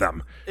fuck with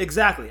them?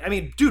 Exactly. I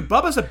mean, dude,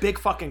 Bubba's a big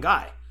fucking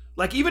guy.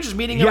 Like, even just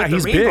meeting him at the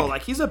Rainbow,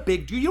 like, he's a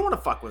big dude. You don't want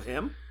to fuck with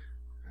him.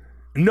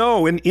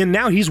 No, and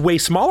now he's way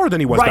smaller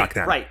than he was back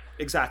then. Right,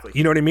 exactly.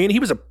 You know what I mean? He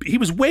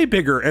was way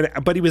bigger,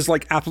 but he was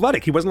like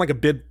athletic. He wasn't like a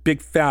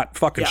big fat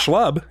fucking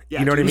schlub. Yeah,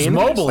 you know what I mean? He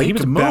was mobile. Like, he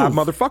was a bad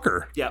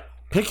motherfucker. Yeah.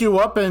 Pick you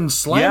up and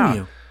slam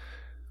you.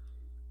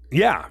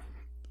 Yeah.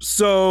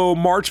 So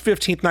March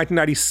 15th,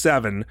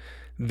 1997,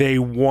 they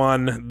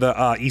won the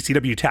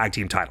ECW tag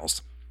team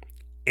titles.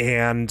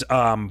 And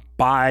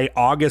by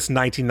August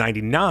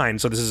 1999,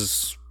 so this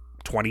is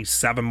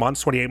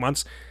 28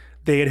 months,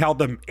 they had held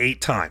them 8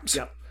 times.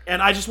 Yep.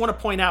 And I just want to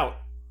point out,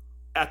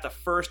 at the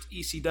first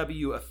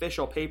ECW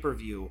official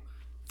pay-per-view,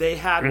 they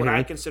had what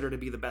I consider to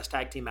be the best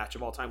tag team match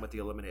of all time with the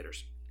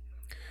Eliminators.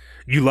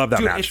 You love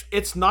that match.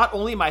 It's not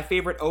only my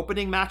favorite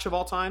opening match of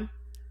all time,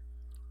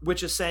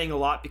 which is saying a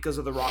lot because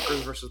of the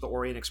Rockers versus the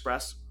Orient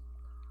Express.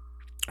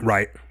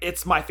 Right.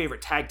 It's my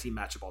favorite tag team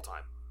match of all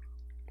time.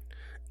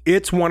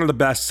 It's one of the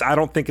best. I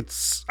don't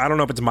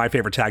know if it's my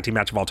favorite tag team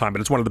match of all time,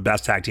 but it's one of the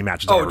best tag team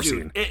matches I've ever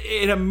seen.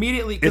 It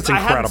immediately, because I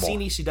hadn't seen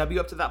ECW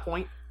up to that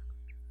point.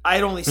 I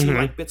had only seen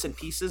like bits and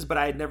pieces, but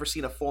I had never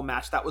seen a full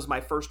match. That was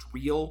my first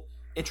real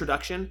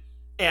introduction.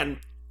 And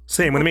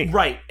same with me.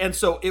 Right. And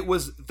so it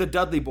was the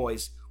Dudley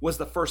Boys was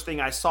the first thing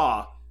I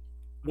saw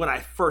when I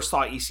first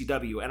saw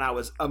ECW, and I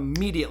was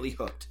immediately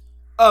hooked.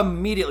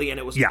 Immediately. And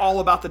it was all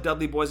about the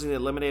Dudley Boys and the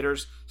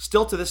Eliminators.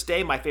 Still to this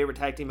day, my favorite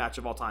tag team match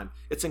of all time.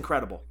 It's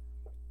incredible.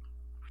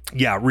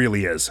 Yeah, it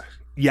really is.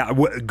 Yeah,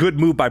 good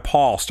move by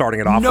Paul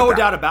starting it off. No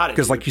doubt about it.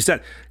 Because, like you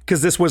said,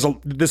 because this was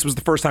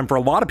the first time for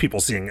a lot of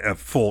people seeing a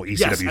full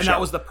ECW show. And that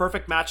was the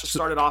perfect match to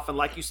start it off. And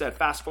like you said,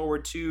 fast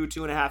forward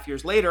 2.5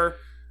 years later,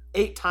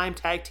 8-time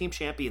tag team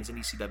champions in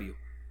ECW.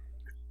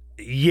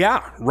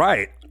 Yeah,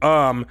 right.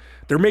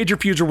 Their major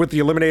feuds were with the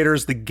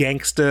Eliminators, the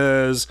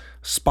Gangstas,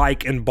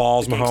 Spike and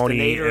Balls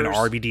Mahoney, and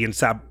RVD and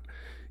Sab.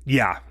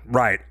 Yeah,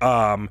 right.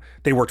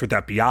 They worked with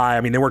FBI.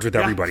 I mean, they worked with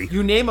everybody.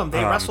 You name them,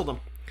 they wrestled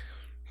them.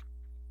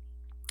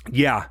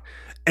 Yeah.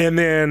 And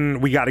then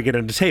we got to get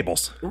into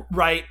tables.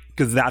 Right.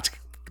 Because that's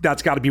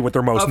got to be what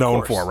they're most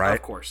known for, right?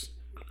 Of course.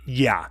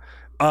 Yeah.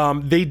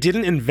 They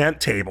didn't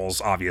invent tables,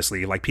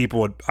 obviously. Like,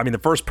 people would, I mean, the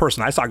first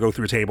person I saw go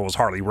through a table was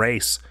Harley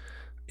Race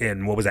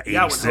in, what was that, 86?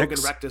 Yeah, when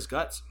Hogan wrecked his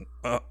guts.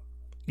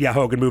 Yeah,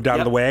 Hogan moved out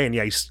of the way, and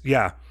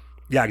yeah,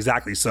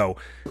 exactly. So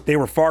they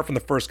were far from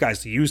the first guys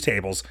to use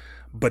tables,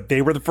 but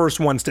they were the first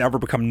ones to ever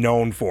become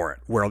known for it,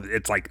 where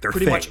it's like their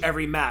pretty thing. Much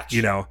every match.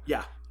 You know?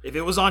 Yeah. If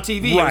it was on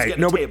TV, it was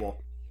getting a table.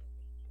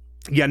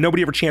 Yeah,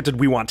 nobody ever chanted,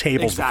 "We want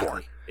tables"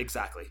 before.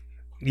 Exactly.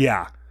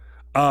 Yeah.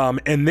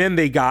 And then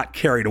they got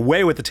carried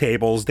away with the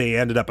tables. They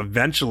ended up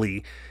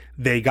eventually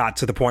they got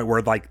to the point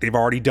where like they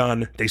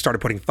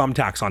started putting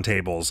thumbtacks on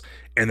tables,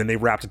 and then they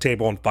wrapped a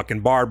table in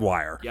fucking barbed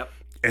wire. Yep.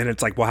 And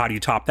it's like, well, how do you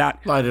top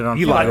that? Light it on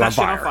you fire. light it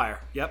on fire.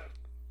 Yep.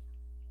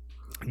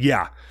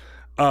 Yeah.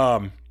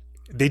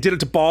 They did it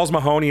to Balls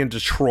Mahoney in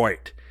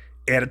Detroit,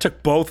 and it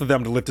took both of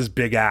them to lift his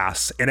big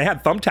ass, and it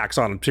had thumbtacks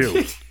on them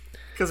too.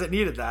 Because it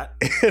needed that.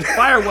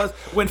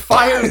 When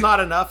fire is not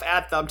enough,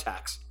 add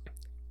thumbtacks.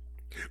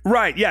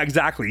 Right. Yeah,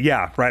 exactly.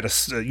 Yeah. Right.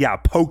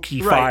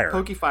 Pokey fire.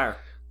 Pokey fire.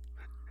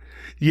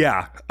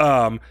 Yeah.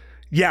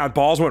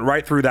 Balls went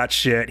right through that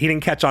shit. He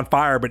didn't catch on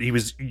fire, but he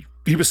was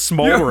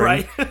smoldering.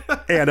 Right.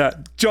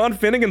 And John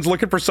Finnegan's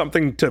looking for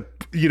something to,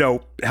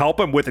 help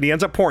him with, and he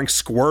ends up pouring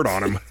squirt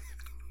on him.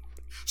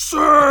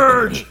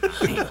 Surge!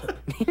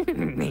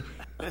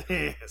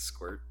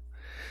 Squirt.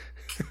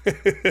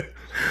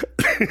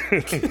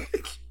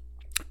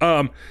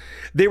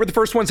 They were the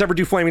first ones to ever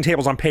do flaming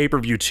tables on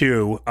pay-per-view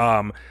too.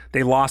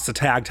 They lost the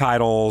tag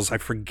titles. I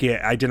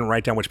forget. I didn't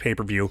write down which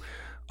pay-per-view,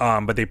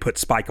 but they put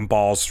Spike and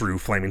Balls through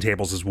flaming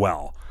tables as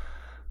well.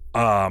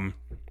 Then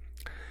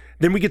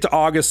we get to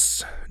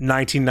August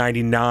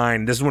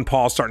 1999. This is when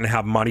Paul's starting to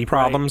have money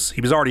problems. Right.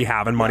 He was already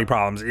having money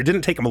problems. It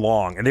didn't take him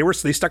long, and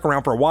they stuck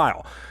around for a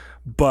while.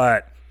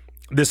 But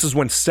this is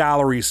when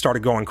salaries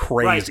started going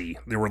crazy.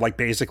 Right. They were like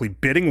basically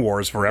bidding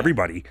wars for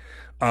everybody.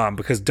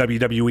 Because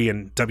WWE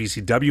and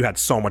WCW had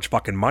so much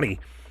fucking money,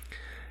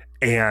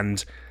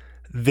 and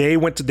they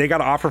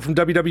got an offer from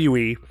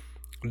WWE.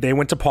 They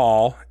went to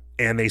Paul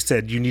and they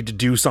said, "You need to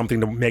do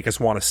something to make us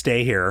want to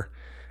stay here."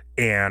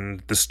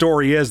 And the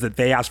story is that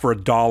they asked for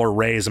 $1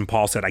 raise, and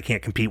Paul said, "I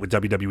can't compete with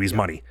WWE's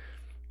money."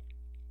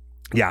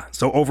 Yeah,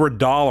 so over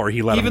 $1,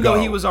 he let him go. Even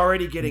though he was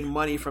already getting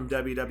money from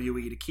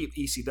WWE to keep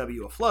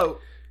ECW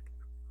afloat.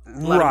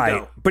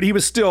 Right, but he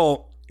was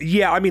still.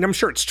 Yeah, I mean, I'm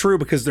sure it's true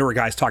because there were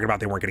guys talking about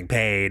they weren't getting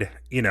paid,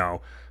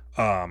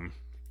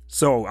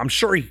 so I'm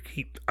sure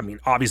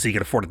obviously he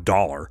could afford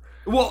 $1.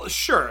 Well,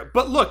 sure.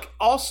 But look,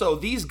 also,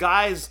 these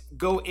guys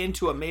go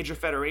into a major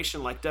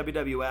federation like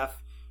WWF,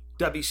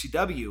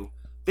 WCW.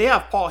 They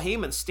have Paul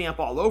Heyman's stamp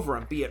all over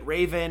them, be it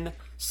Raven,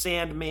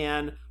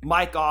 Sandman,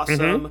 Mike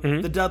Awesome,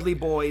 the Dudley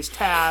Boys,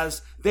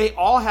 Taz. They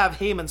all have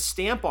Heyman's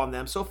stamp on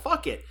them, so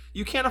fuck it.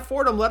 You can't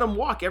afford them, let them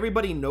walk.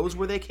 Everybody knows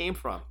where they came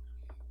from.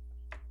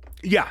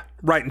 Yeah,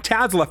 right. And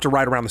Taz left to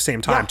right around the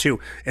same time, too.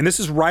 And this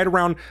is right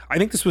around, I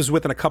think this was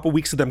within a couple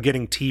weeks of them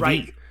getting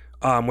TV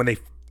when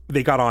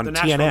they got on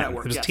TNN.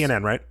 Network, it was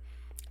TNN, right?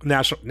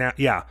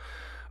 Yeah.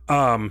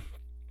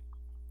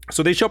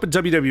 So they show up at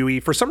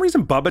WWE. For some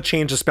reason, Bubba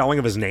changed the spelling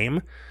of his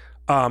name.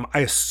 I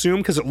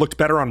assume because it looked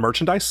better on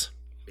merchandise.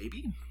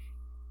 Maybe.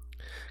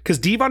 Because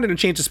Devon didn't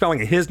change the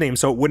spelling of his name,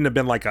 so it wouldn't have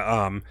been like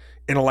a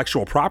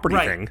intellectual property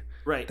thing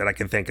that I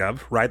can think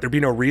of, right? There'd be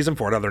no reason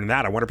for it other than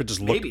that. I wonder if it just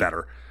looked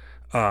better.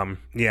 And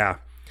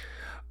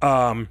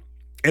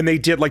they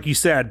did, like you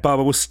said,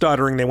 Bubba was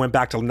stuttering. They went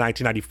back to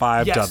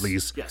 1995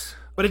 Dudleys. Yes,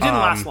 but it didn't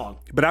last long.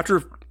 But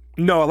it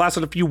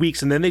lasted a few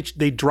weeks, and then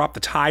they dropped the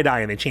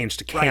tie-dye and they changed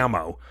to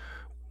camo,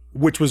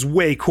 which was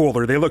way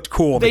cooler. They looked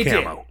cool, the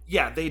camo. Did.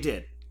 Yeah, they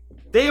did.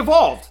 They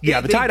evolved. The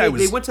tie-dye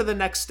they went to the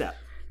next step.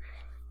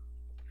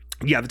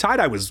 Yeah, the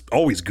tie-dye was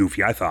always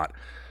goofy, I thought.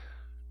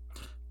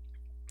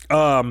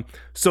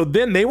 So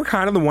then they were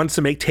kind of the ones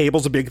to make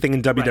tables a big thing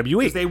in WWE.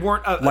 Because they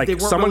weren't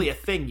really a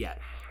thing yet.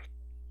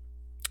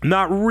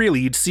 Not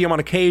really. You'd see them on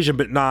occasion,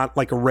 but not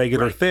like a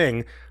regular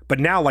thing. But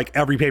now, like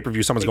every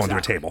pay-per-view, someone's going through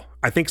a table.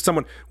 I think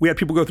we had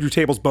people go through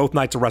tables both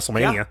nights of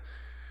WrestleMania.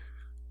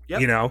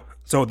 Yep.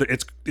 So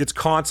it's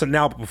constant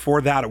now, but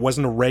before that, it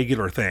wasn't a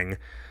regular thing.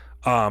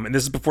 And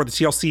this is before the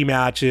TLC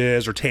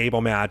matches or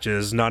table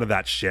matches, none of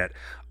that shit.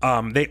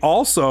 They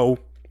also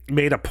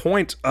made a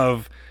point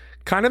of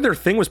kind of their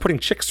thing was putting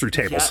chicks through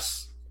tables.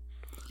 Yes.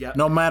 Yep.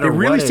 No matter what. They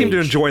really age. seemed to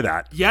enjoy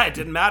that. Yeah, it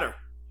didn't matter.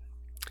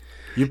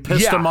 You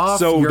pissed them off.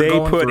 So they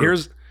put through.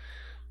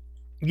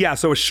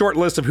 So a short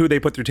list of who they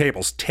put through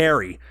tables: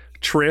 Terry,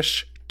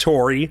 Trish,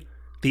 Tori,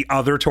 the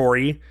other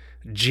Tori,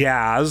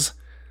 Jazz,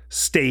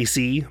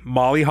 Stacy,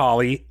 Molly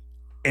Holly,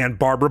 and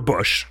Barbara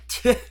Bush.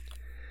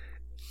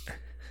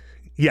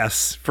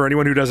 Yes, for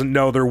anyone who doesn't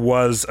know, there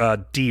was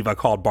a diva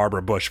called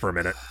Barbara Bush for a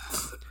minute,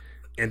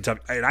 and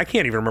I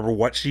can't even remember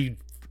what she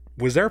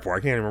was there for. I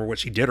can't even remember what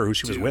she did or who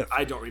she was with.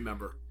 I don't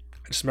remember.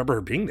 I just remember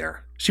her being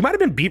there. She might have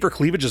been Beaver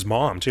Cleavage's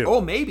mom too. Oh,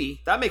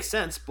 maybe that makes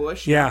sense.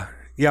 Bush. Yeah,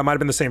 it might have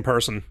been the same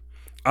person.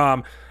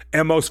 And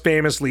most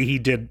famously,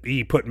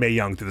 he put Mae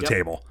Young through the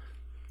table.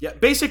 Yeah,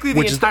 basically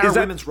the entire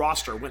women's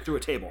roster went through a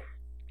table.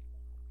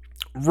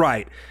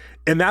 Right,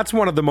 and that's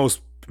one of the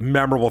most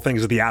memorable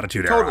things of the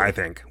Attitude Era, I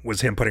think,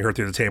 was him putting her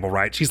through the table,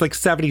 right? She's like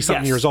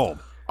 70-something years old.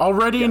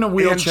 Already in a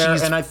wheelchair,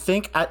 and I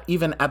think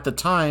even at the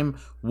time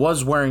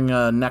was wearing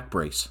a neck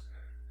brace.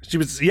 She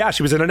was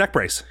in a neck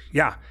brace.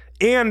 Yeah.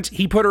 And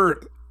he put her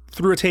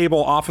through a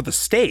table off of the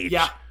stage.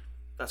 Yeah,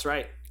 that's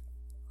right.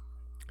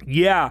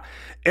 Yeah.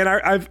 And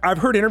I've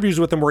heard interviews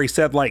with him where he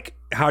said, like,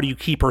 how do you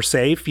keep her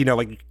safe?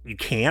 Like, you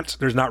can't.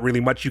 There's not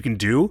really much you can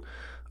do.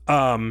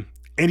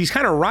 And he's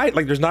kind of right.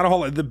 Like, there's not a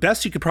whole lot. The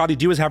best you could probably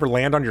do is have her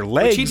land on your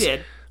legs. Which he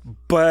did.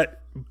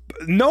 But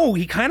No,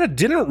 he kind of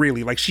didn't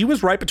really. Like, she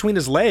was right between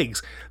his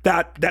legs.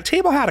 That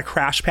table had a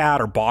crash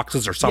pad or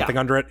boxes or something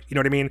under it. You know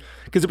what I mean?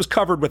 Because it was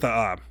covered with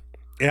it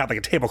had like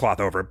a tablecloth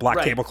over it,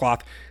 black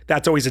tablecloth.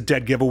 That's always a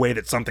dead giveaway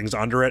that something's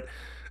under it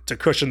to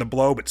cushion the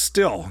blow. But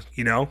still,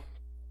 you know,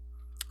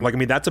 like, I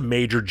mean, that's a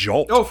major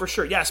jolt. Oh, for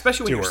sure. Yeah,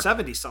 especially when you're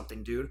 70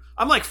 something, dude.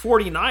 I'm like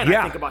 49.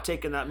 I think about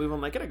taking that move. I'm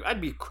like, I'd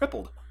be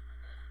crippled.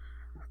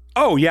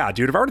 Oh, yeah,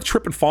 dude. If I were to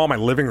trip and fall in my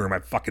living room, I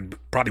fucking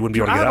probably wouldn't be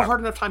able to get up. I have a hard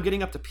enough time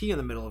getting up to pee in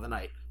the middle of the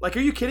night. Like, are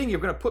you kidding? You're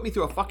going to put me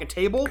through a fucking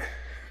table?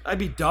 I'd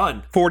be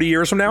done. 40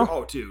 years from now?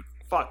 Oh, dude.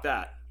 Fuck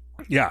that.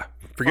 Yeah.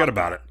 Forget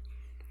about it.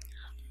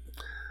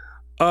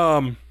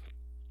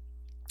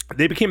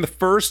 They became the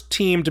first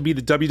team to be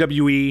the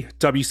WWE,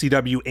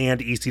 WCW, and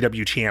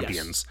ECW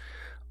champions.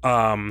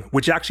 Yes.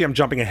 Which actually, I'm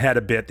jumping ahead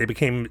a bit. They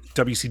became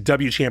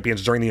WCW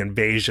champions during the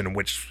Invasion, at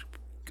which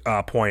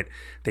point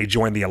they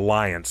joined the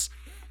Alliance.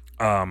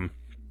 They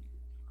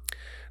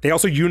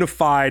also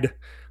unified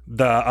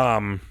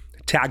the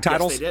tag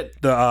titles. Yes,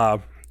 they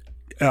did.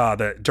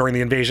 The during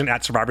the Invasion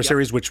at Survivor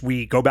Series, which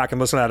we go back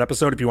and listen to that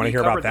episode if you want to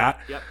hear about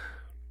that. Yep.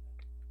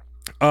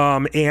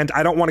 And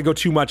I don't want to go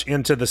too much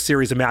into the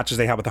series of matches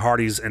they have with the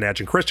Hardys and Edge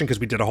and Christian because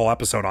we did a whole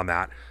episode on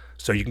that.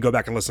 So you can go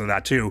back and listen to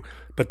that too.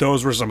 But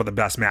those were some of the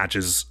best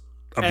matches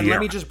of the And year.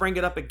 let me just bring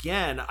it up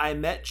again. I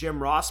met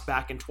Jim Ross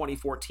back in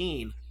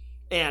 2014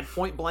 and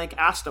point blank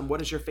asked him,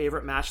 what is your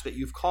favorite match that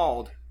you've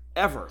called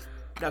ever?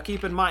 Now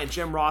keep in mind,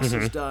 Jim Ross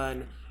has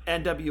done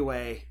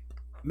NWA,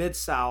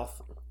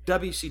 Mid-South,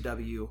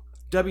 WCW,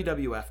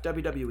 WWF,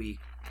 WWE.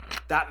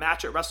 That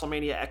match at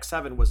WrestleMania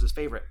X7 was his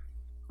favorite.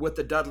 With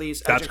the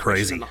Dudleys, Edge and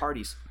Christian, and the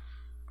Hardys.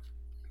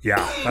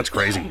 Yeah, that's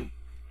crazy.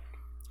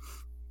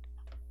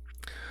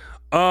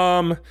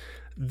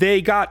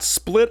 They got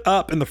split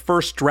up in the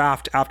first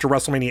draft after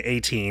WrestleMania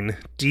 18.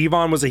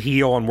 Devon was a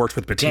heel and worked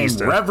with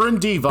Batista.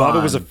 Reverend Devon.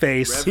 Bubba was a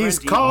face. Reverend He's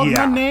called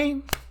my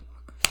name.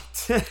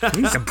 And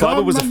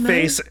Bubba was a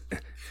face.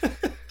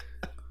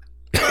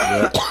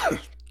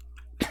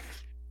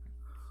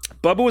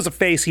 Bubba was a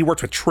face. He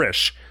worked with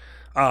Trish.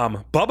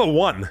 Bubba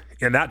won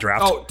in that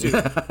draft. Oh,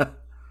 dude.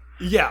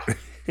 Yeah,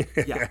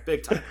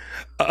 big time.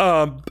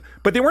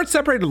 But they weren't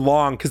separated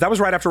long because that was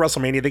right after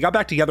WrestleMania. They got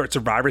back together at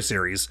Survivor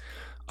Series.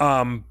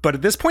 But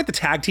at this point, the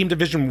tag team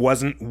division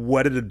wasn't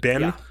what it had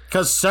been.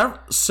 Because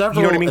several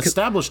You know what I mean?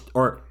 established,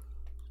 or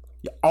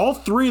all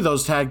three of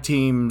those tag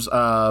teams,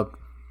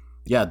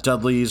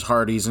 Dudleys,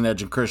 Hardys, and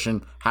Edge and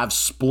Christian have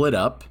split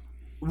up.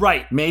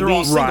 Right. Maybe, they're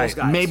all singles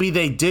guys. Maybe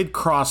they did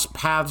cross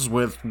paths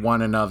with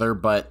one another,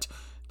 but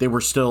they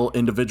were still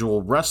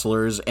individual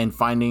wrestlers and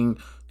finding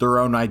their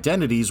own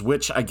identities,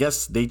 which I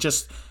guess they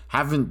just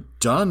haven't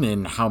done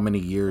in how many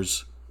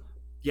years?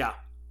 Yeah.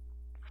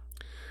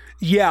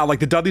 Yeah, like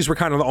the Dudleys were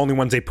kind of the only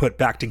ones they put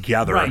back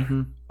together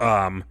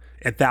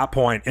at that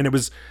point. And it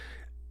was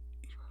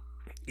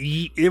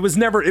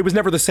never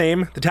the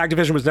same. The tag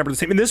division was never the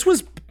same. And this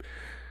was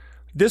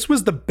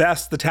the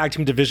best the tag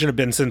team division had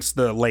been since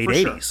the late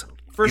 80s.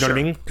 For you know sure. what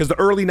I mean? Because the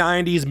early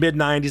 90s, mid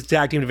 90s, the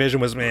tag team division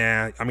was,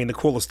 man, I mean, the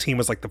coolest team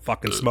was like the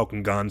fucking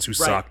Smoking Guns who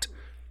sucked.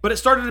 But it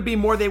started to be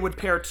more they would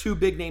pair two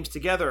big names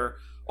together,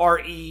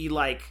 R.E.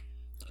 like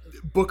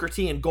Booker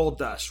T and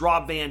Goldust,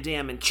 Rob Van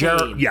Dam and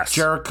Kane.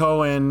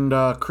 Jericho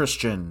and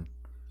Christian.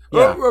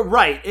 Yeah.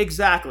 Right,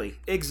 exactly.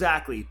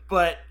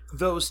 But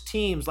those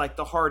teams like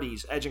the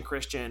Hardys, Edge and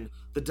Christian,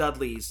 the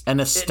Dudleys, an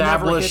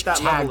established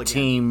tag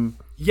team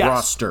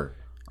roster.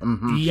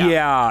 Mm-hmm.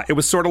 Yeah, it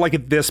was sort of like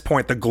at this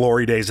point the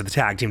glory days of the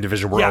tag team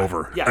division were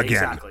over again.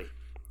 Exactly.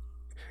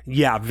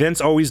 Yeah,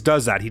 Vince always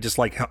does that. He just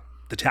like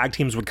the tag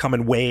teams would come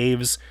in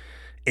waves,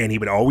 and he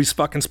would always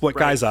fucking split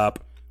guys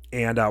up.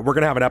 And we're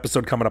gonna have an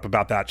episode coming up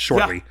about that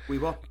shortly. Yeah, we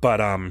will.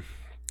 But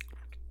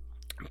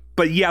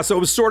yeah, so it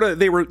was sort of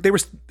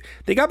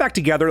they got back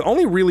together. The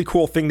only really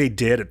cool thing they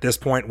did at this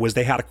point was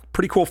they had a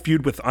pretty cool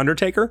feud with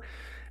Undertaker,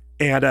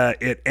 and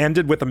it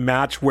ended with a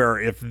match where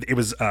if it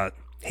was a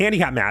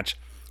handicap match,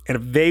 and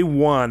if they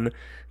won,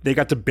 they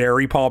got to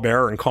bury Paul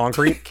Bearer in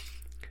concrete.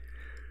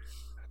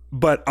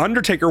 But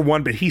Undertaker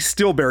won, but he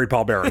still buried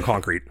Paul Bearer in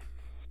concrete.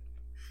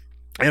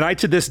 And I,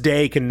 to this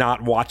day,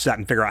 cannot watch that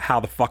and figure out how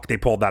the fuck they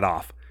pulled that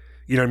off.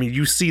 You know what I mean?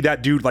 You see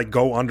that dude like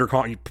go under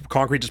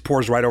concrete, just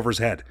pours right over his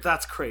head.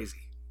 That's crazy.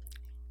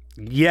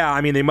 Yeah,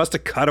 I mean, they must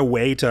have cut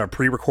away to a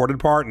pre-recorded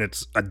part and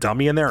it's a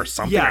dummy in there or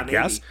something, I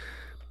guess.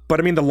 But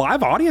I mean, the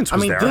live audience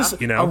was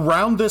there.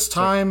 Around this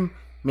time,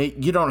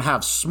 you don't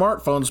have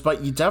smartphones,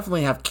 but you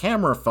definitely have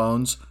camera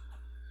phones.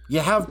 You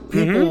have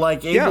people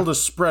able to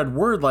spread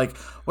word, like,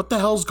 what the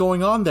hell's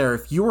going on there?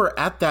 If you were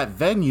at that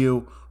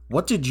venue,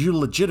 what did you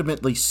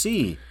legitimately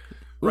see?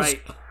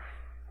 Right.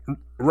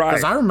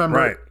 Because I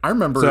remember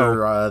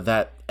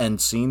that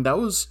end scene. That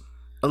was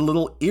a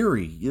little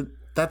eerie.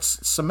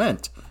 That's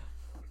cement.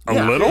 A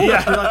little?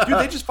 Yeah. You're like, dude,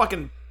 they just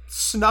fucking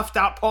snuffed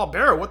out Paul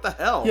Bearer. What the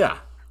hell? Yeah.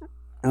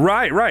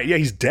 Right. Yeah,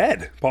 he's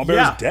dead. Paul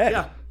Bearer's dead.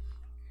 Yeah.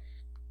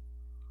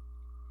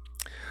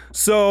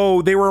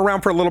 So they were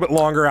around for a little bit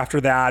longer after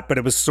that, but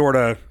it was sort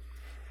of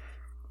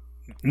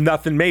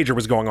nothing major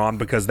was going on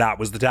because that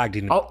was the tag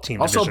team Also,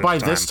 division by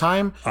at the this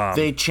time,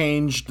 they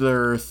changed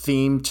their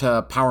theme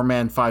to Power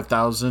Man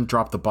 5000,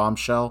 Drop the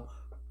Bombshell.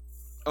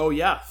 Oh,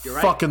 yeah, you're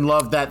right. Fucking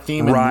love that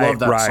theme and love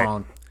that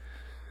song.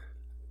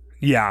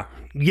 Yeah.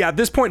 Yeah, at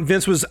this point,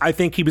 Vince I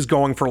think he was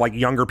going for like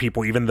younger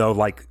people, even though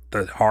like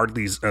the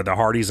Hardys and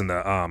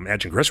the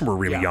Edge and Christian were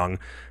really young.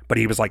 But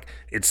he was like,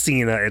 it's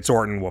Cena, it's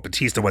Orton. Well,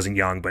 Batista wasn't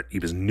young, but he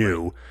was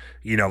new.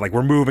 You know, like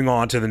we're moving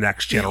on to the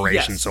next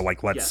generation. So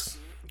like, let's,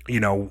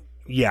 so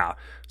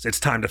it's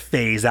time to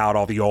phase out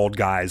all the old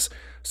guys.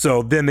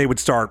 So then they would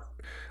start,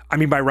 by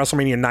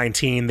WrestleMania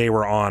 19, they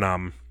were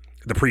on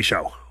the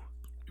pre-show.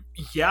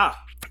 Yeah.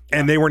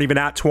 And they weren't even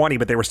at 20,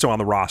 but they were still on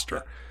the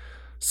roster.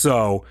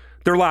 So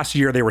their last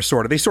year, they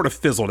sort of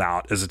fizzled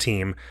out as a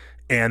team.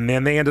 And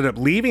then they ended up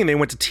leaving and they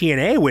went to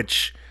TNA,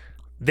 which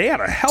they had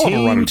a hell of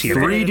a run of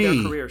TNA.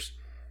 3D.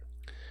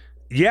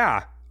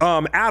 Yeah.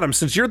 Adam,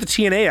 since you're the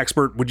TNA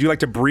expert, would you like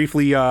to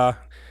briefly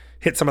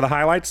hit some of the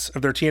highlights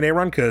of their TNA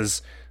run?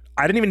 Because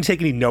I didn't even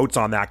take any notes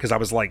on that because I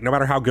was like, no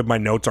matter how good my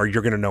notes are,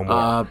 you're going to know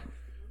more.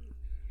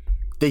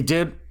 They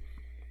did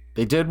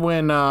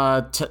win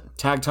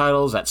tag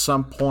titles at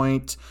some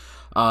point.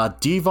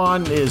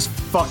 Devon is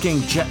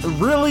fucking...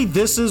 Really?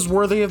 This is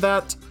worthy of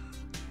that?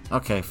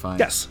 Okay, fine.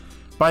 Yes.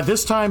 By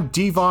this time,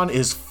 Devon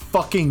is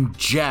fucking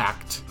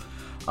jacked.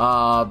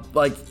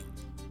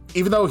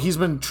 Even though he's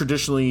been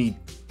traditionally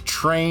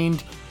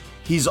trained,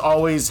 he's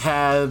always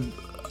had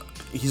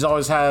his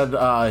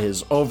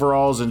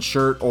overalls and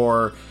shirt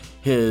or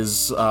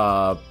his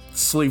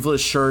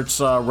sleeveless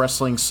shirts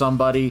wrestling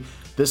somebody.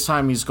 This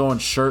time he's going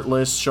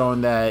shirtless,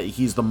 showing that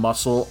he's the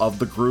muscle of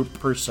the group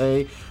per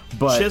se.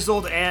 But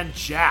chiseled and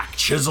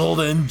jacked.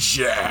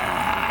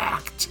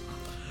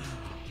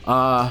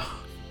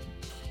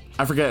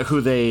 I forget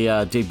who they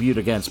debuted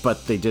against,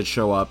 but they did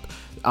show up.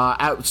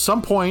 At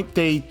some point,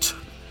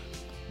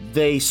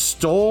 they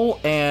stole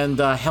and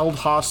held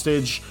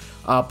hostage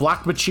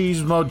Black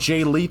Machismo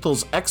Jay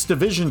Lethal's X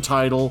Division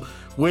title,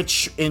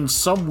 which in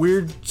some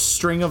weird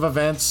string of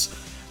events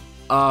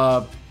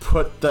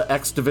put the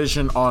X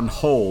Division on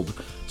hold.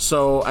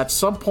 So at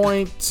some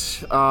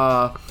point,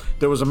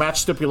 there was a match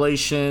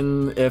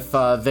stipulation. If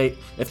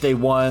they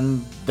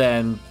won,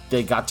 then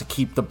they got to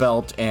keep the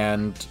belt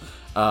and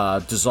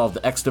dissolve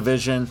the X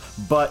Division.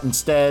 But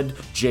instead,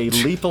 Jay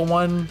Lethal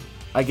won,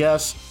 I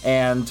guess,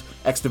 and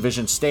X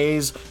Division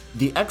stays.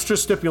 The extra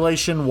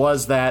stipulation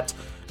was that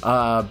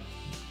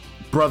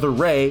Brother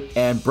Ray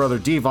and Brother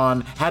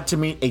Devon had to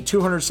meet a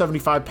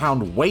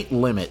 275-pound weight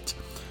limit.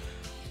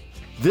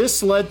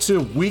 This led to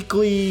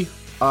weekly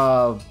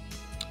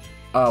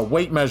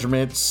weight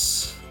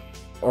measurements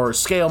or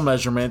scale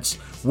measurements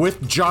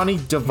with Johnny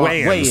Devon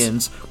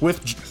weigh-ins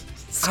with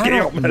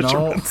scale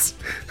measurements.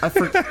 I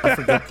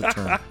forget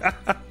the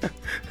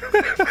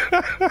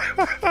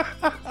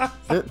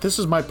term. This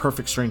is my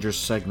Perfect Strangers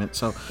segment.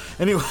 So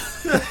anyway,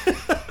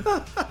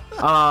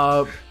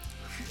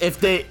 if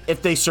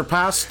they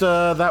surpassed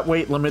that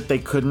weight limit, they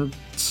couldn't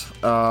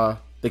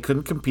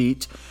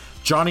compete.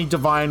 Johnny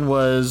Devine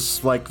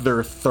was like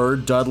their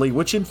third Dudley,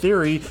 which in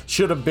theory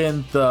should have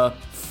been the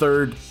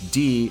third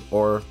D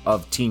or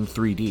of Team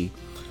 3D.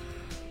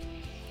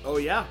 Oh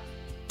yeah.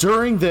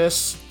 During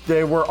this,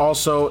 they were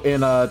also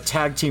in a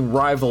tag team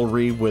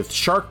rivalry with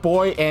Shark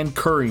Boy and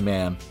Curry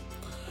Man.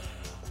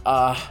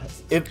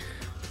 And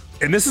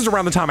this is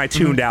around the time I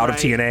tuned out of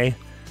TNA.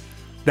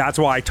 That's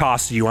why I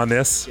tossed you on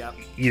this. Yep.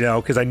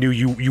 Because I knew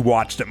you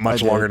watched it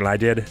much longer than I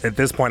did. At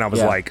this point, I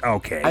was like,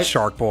 okay,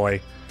 Shark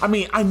Boy.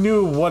 I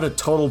knew what a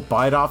total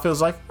bite-off. It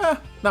was like,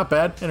 not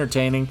bad,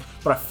 entertaining.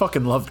 But I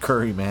fucking loved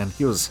Curry, man.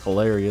 He was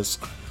hilarious.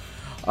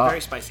 Very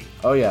spicy.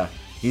 Oh, yeah.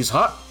 He's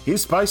hot,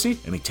 he's spicy,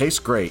 and he tastes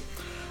great.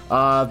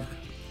 At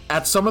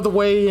some of the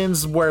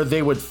weigh-ins where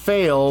they would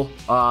fail,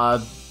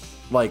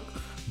 like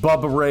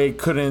Bubba Ray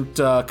couldn't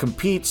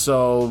compete,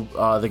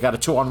 so they got a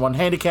 2-on-1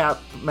 handicap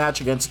match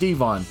against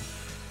Devon.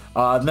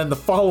 And then the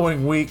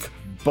following week,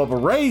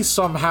 Bubba Ray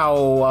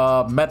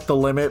somehow met the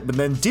limit, but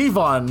then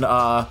Devon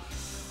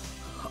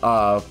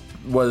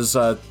was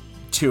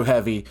too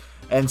heavy.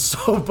 And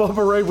so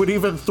Bubba Ray would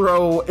even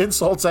throw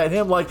insults at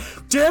him like,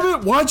 damn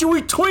it, why'd you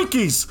eat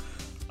Twinkies?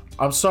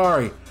 I'm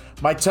sorry.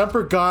 My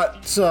temper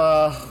got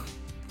a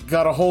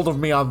hold of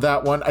me on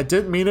that one. I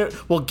didn't mean it.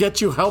 We'll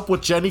get you help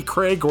with Jenny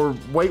Craig or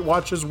Weight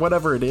Watchers,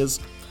 whatever it is.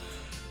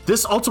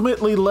 This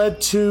ultimately led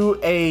to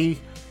a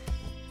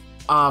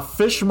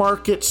fish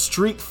market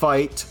street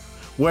fight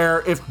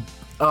where if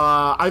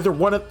either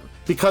one of...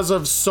 Because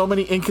of so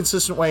many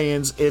inconsistent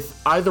weigh-ins, if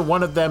either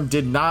one of them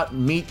did not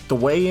meet the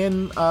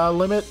weigh-in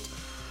limit,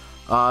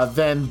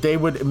 then they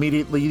would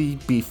immediately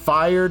be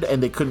fired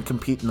and they couldn't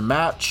compete in the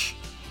match.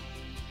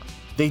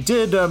 They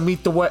did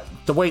meet the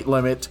weight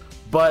limit,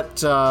 but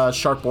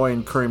Shark Boy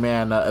and Curry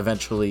Man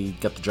eventually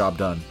get the job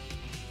done.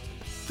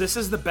 This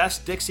is the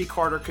best Dixie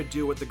Carter could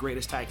do with the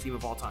greatest tag team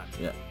of all time.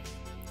 Yeah.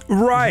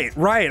 Right.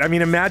 I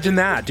mean, imagine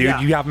that, dude.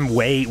 Yeah. You have them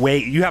weigh.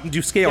 You have them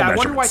do scale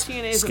measurements. I wonder why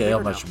TNA is scale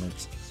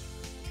measurements.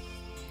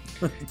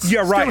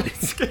 Yeah, right.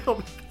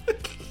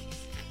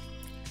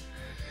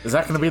 Is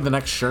that going to be the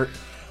next shirt?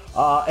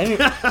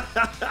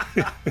 A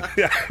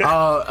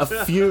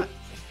few,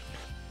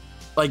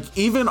 like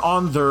even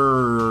on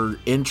their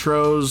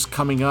intros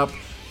coming up,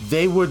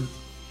 they wouldn't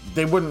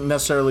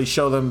necessarily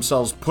show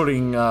themselves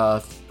putting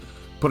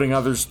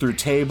others through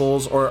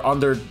tables, or on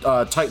their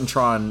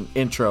Titantron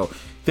intro.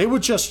 They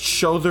would just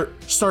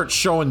start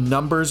showing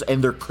numbers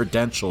and their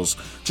credentials,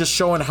 just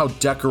showing how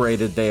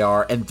decorated they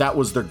are, and that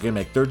was their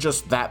gimmick. They're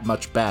just that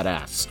much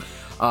badass.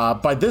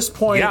 By this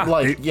point,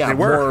 they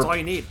were. That's all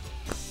you need.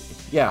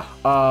 Yeah,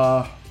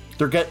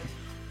 they're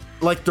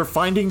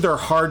finding their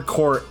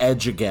hardcore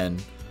edge again.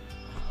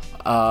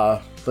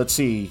 Let's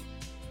see,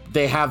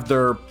 they have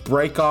their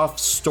break-off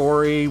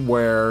story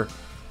where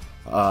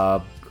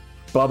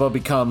Bubba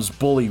becomes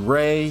Bully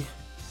Ray,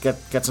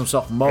 gets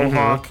himself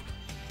Mohawk.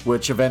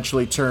 Which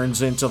eventually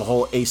turns into the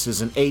whole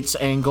Aces and Eights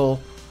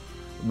angle,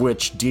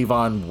 which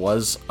Devon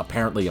was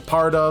apparently a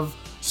part of.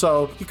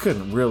 So you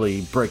couldn't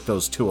really break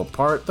those two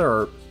apart.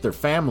 They're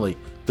family.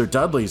 They're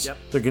Dudleys. Yep.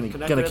 They're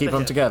gonna keep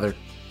them together.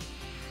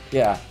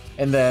 Yeah,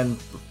 and then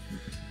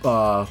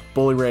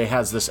Bully Ray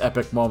has this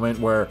epic moment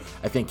where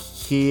I think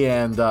he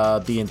and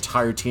the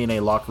entire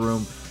TNA locker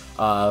room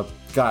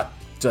got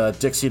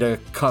Dixie to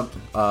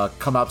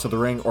come out to the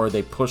ring, or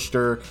they pushed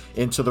her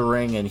into the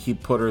ring, and he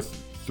put her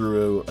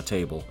through a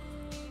table.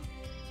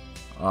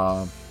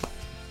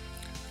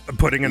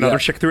 Putting another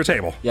chick through a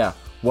table. Yeah.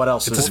 What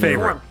else? It's his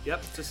favorite.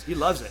 Yep. He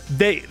loves it.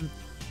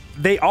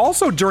 They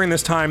also, during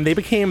this time, they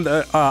became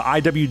the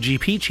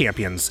IWGP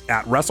champions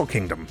at Wrestle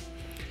Kingdom,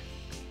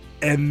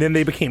 and then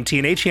they became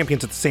TNA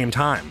champions at the same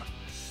time.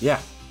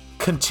 Yeah.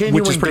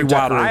 Continuing, which is pretty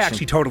wild. I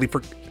actually totally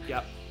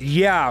Yep.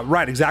 Yeah,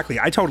 right, exactly.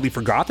 I totally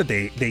forgot that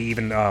they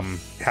even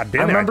had been.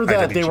 I remember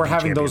that they were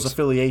having champions. those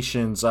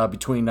affiliations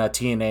between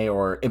TNA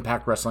or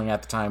Impact Wrestling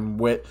at the time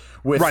with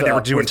right. They were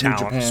doing with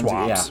talent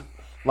swaps. Yeah,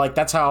 like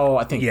that's how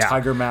I think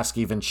Tiger Mask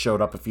even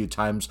showed up a few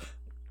times,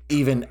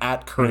 even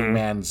at Curry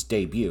Man's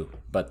debut.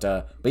 But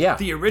yeah,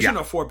 the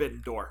original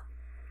Forbidden Door.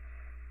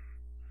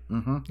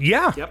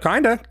 Yeah,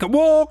 kind of.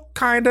 Well,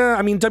 kind of.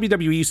 I mean,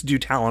 WWE used to do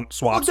talent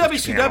swaps. Well,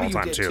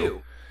 WCW did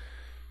too.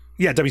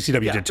 Yeah,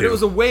 WCW did too. But it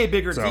was a way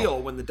bigger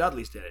deal when the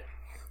Dudleys did it.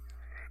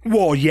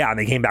 Well, yeah, and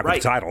they came back with the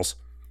titles.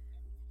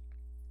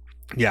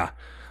 Yeah.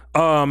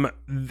 And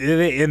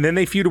then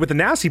they feuded with the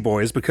Nasty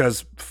Boys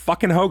because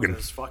fucking Hogan. It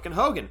was fucking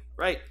Hogan,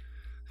 right.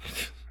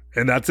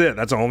 And that's it.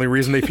 That's the only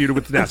reason they feuded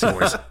with the Nasty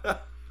Boys.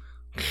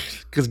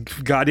 Because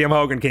goddamn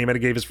Hogan came in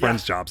and gave his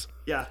friends jobs.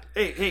 Yeah.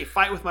 Hey,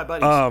 fight with my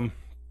buddies.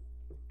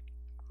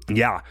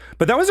 Yeah.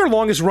 But that was their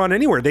longest run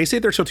anywhere. They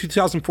stayed there till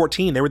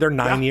 2014. They were there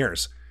 9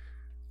 years.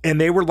 And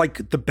they were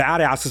like the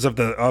badasses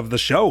of the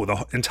show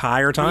the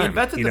entire time.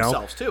 They reinvented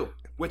themselves too,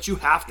 which you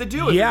have to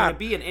do if you're going to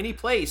be in any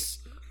place,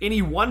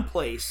 any one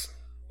place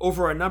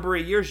over a number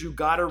of years. You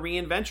got to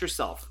reinvent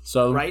yourself.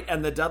 So right,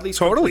 and the Dudleys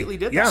completely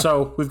did that.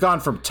 So we've gone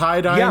from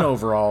tie-dye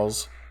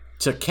overalls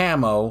to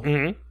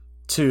camo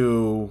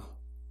to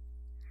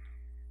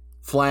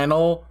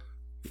flannel,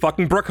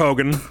 fucking Brooke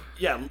Hogan.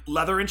 Yeah,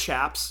 leather and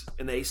chaps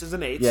and the Aces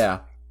and Eights.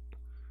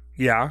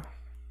 Yeah,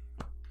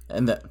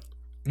 and that.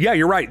 Yeah,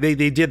 you're right. They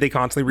did. They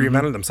constantly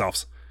reinvented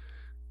themselves,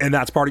 and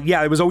that's part of.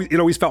 Yeah, it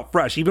always felt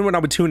fresh. Even when I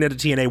would tune into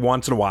TNA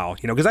once in a while,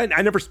 because I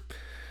never.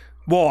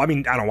 Well, I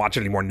mean, I don't watch it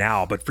anymore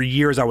now, but for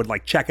years I would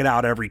like check it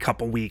out every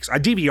couple weeks. I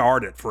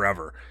DVR'd it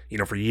forever,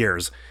 for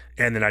years,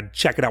 and then I'd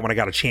check it out when I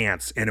got a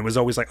chance, and it was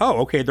always like, oh,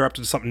 okay, they're up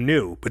to something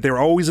new, but they were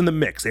always in the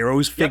mix. They were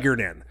always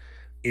figured in.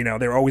 They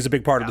were always a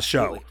big part of the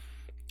show.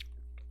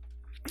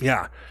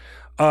 Yeah.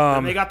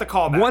 And they got the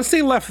callback. Once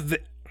they left,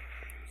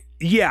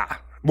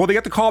 well, they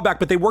got the callback,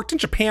 but they worked in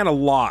Japan a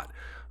lot,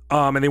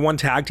 and they won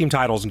tag team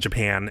titles in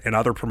Japan and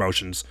other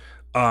promotions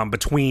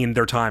between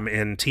their time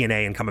in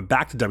TNA and coming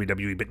back to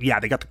WWE. But yeah,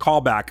 they got the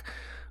callback.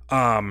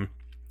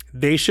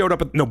 They showed up.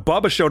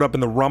 Bubba showed up in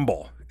the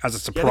Rumble as a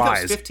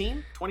surprise. Yeah,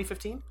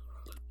 2015?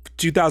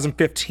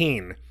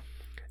 2015,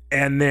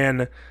 and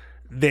then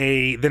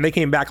they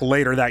came back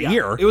later that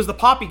year. It was the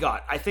pop he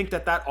got. I think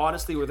that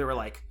honestly, where they were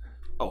like,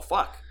 oh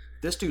fuck,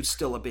 this dude's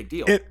still a big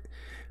deal.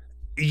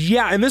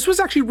 Yeah, and this was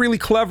actually really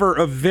clever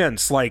of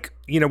Vince. Like,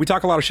 we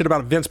talk a lot of shit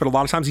about Vince, but a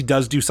lot of times he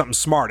does do something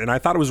smart, and I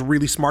thought it was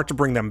really smart to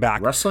bring them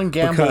back. Wrestling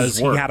gambles because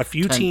he had a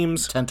few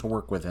teams tend to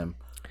work with him.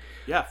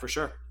 Yeah, for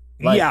sure.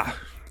 Yeah.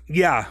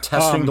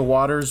 Testing the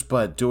waters,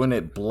 but doing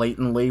it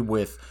blatantly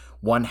with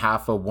one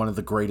half of one of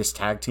the greatest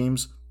tag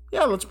teams.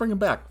 Yeah, let's bring him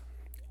back.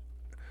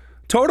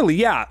 Totally,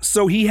 yeah.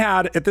 So he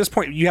had, at this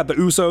point, you had the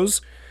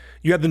Usos,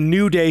 you had the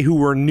New Day, who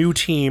were a new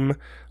team,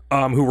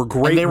 who were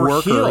great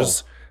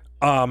workers.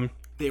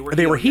 They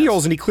were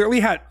heels, and he clearly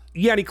had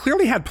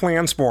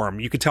plans for them.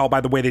 You could tell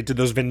by the way they did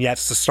those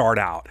vignettes to start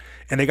out,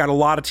 and they got a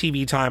lot of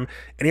TV time.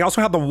 And he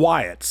also had the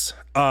Wyatts.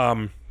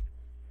 I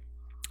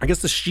guess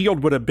the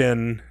Shield would have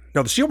been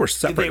the Shield were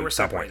separated. They were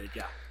separated,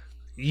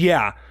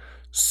 yeah.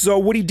 So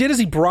what he did is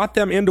he brought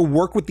them in to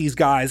work with these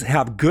guys,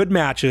 have good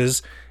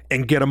matches,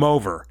 and get them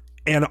over.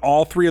 And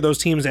all three of those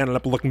teams ended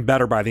up looking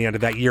better by the end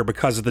of that year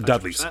because of the 100%.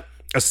 Dudleys.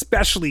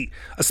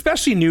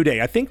 Especially New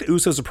Day. I think the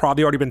Usos have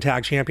probably already been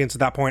tag champions at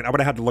that point. I would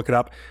have had to look it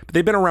up, but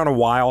they've been around a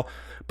while.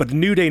 But the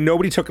New Day,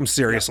 nobody took them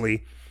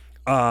seriously.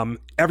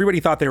 Everybody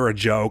thought they were a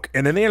joke,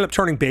 and then they ended up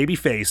turning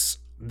babyface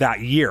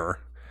that year.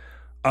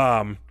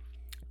 They've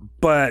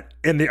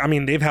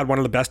had one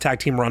of the best tag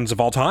team runs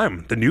of all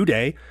time, the New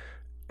Day,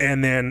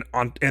 and then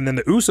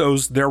the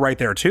Usos, they're right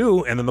there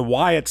too, and then the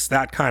Wyatts,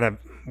 that kind of,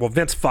 well,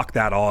 Vince fucked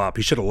that all up.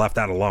 He should have left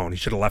that alone. He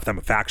should have left them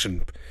a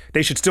faction.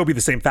 They should still be the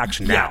same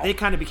faction now. Yeah, they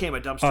kind of became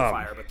a dumpster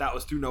fire, but that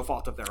was through no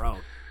fault of their own.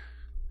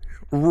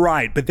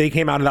 Right, but they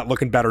came out of that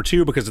looking better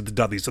too because of the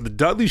Dudleys. So the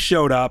Dudleys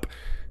showed up,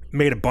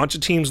 made a bunch of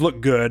teams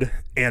look good,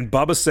 and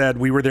Bubba said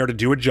we were there to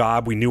do a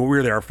job. We knew what we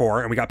were there for,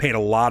 and we got paid a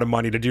lot of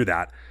money to do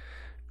that.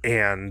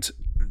 And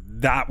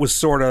that was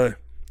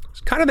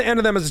kind of the end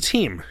of them as a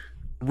team,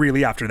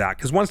 really, after that.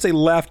 Because once they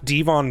left,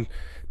 Devon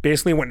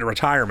basically went into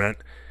retirement,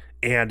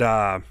 and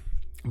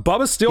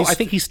Bubba still, I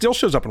think he still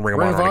shows up in Ring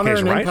of Honor on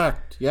occasion, right?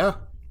 Impact, yeah.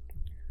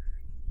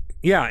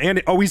 Yeah,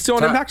 and he's still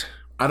on Impact?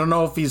 I don't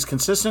know if he's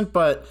consistent,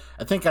 but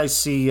I think I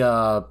see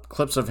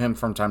clips of him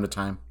from time to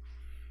time.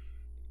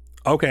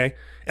 Okay.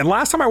 And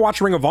last time I watched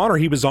Ring of Honor,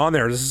 he was on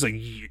there. This is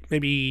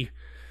maybe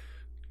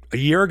a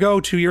year ago,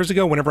 2 years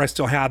ago, whenever I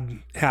still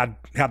had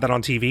that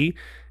on TV.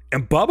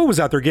 And Bubba was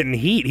out there getting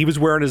heat. He was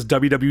wearing his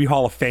WWE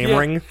Hall of Fame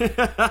ring.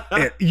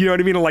 And, you know what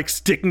I mean? Like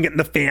sticking it in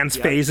the fans'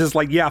 faces.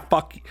 Like, yeah,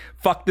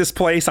 fuck this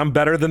place. I'm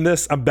better than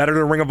this. I'm better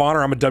than Ring of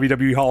Honor. I'm a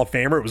WWE Hall of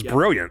Famer. It was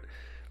brilliant.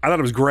 I thought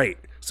it was great.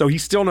 So he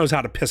still knows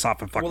how to piss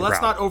off and fuck the crowd. Well,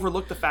 let's not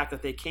overlook the fact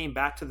that they came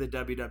back to the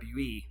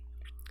WWE,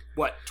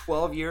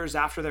 12 years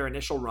after their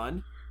initial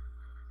run?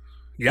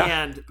 Yeah.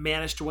 And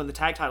managed to win the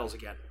tag titles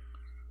again.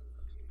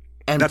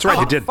 And that's right,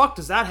 they did. How the fuck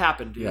does that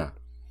happen, dude? Yeah.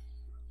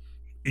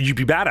 You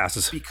be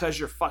badasses. Because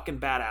you're fucking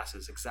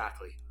badasses,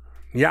 exactly.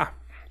 Yeah.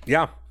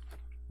 Yeah.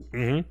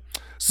 Mm-hmm.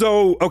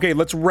 So, okay,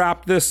 let's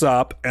wrap this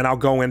up, and I'll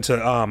go into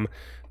I'll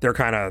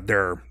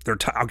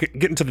get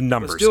into the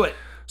numbers. Let's do it.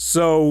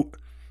 So,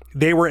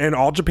 they were in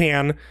All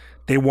Japan.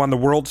 They won the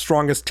World's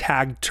Strongest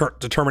Tag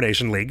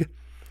Determination League.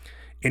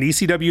 In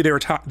ECW,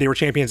 they were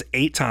champions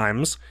 8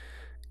 times.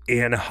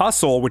 In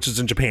Hustle, which is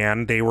in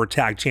Japan, they were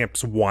tag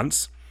champs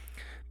once.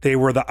 They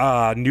were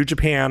the New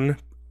Japan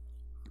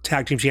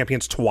Tag Team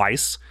Champions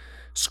twice.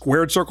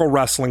 Squared Circle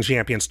Wrestling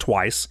Champions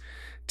twice.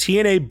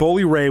 TNA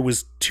Bully Ray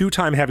was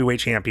 2-time heavyweight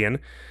champion.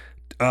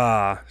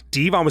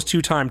 Devon was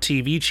 2-time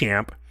TV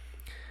champ.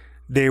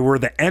 They were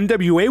the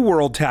NWA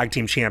World Tag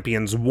Team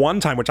Champions one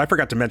time, which I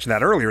forgot to mention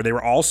that earlier. They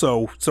were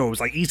also, so it was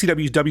like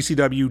ECW,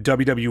 WCW,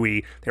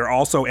 WWE. They were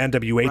also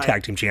NWA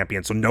Tag Team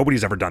Champions, so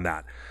nobody's ever done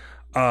that.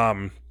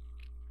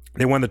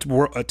 They won the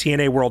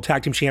TNA World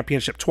Tag Team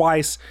Championship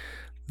twice,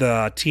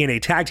 the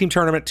TNA Tag Team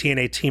Tournament,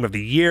 TNA Team of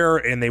the Year,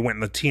 and they went in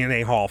the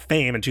TNA Hall of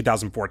Fame in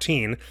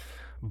 2014.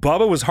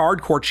 Bubba was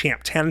Hardcore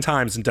Champ 10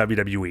 times in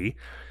WWE.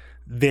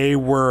 They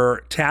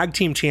were Tag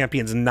Team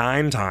Champions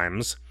 9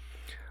 times.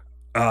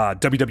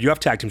 WWF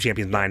Tag Team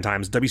Champions 9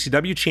 times,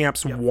 WCW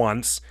Champs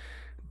once.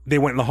 They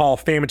went in the Hall of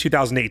Fame in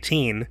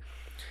 2018,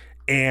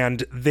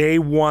 and they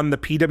won the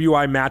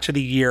PWI Match of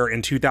the Year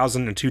in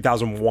 2000 and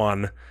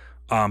 2001,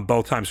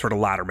 both times for the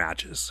ladder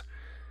matches.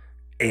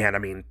 And I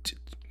mean,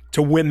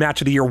 to win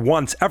Match of the Year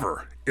once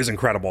ever is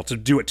incredible. To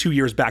do it 2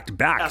 years back to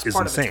back is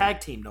insane. As part of a tag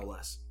team, no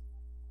less.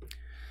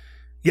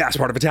 Yeah, as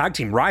part of a tag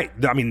team, right?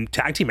 I mean,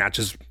 tag team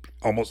matches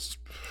almost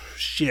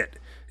shit.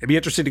 It'd be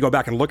interesting to go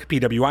back and look at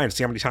PWI and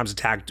see how many times a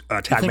tag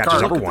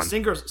matches ever won.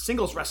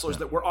 Singles wrestlers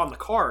that were on the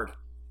card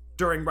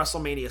during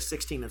WrestleMania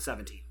 16 and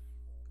 17.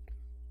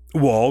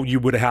 Well, you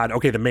would have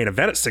had, the main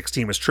event at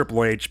 16 was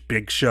Triple H,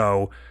 Big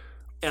Show,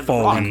 and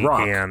Foley, The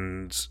Rock.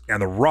 and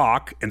The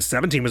Rock, and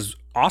 17 was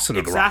Austin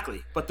and The Rock.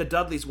 Exactly, but the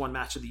Dudleys won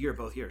Match of the Year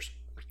both years.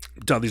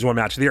 Dudleys won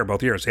Match of the Year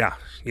both years,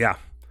 yeah,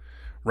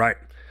 right.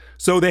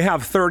 So they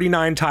have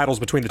 39 titles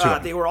between the two of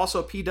them. They were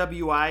also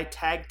PWI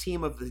Tag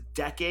Team of the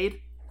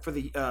Decade for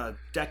the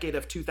decade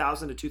of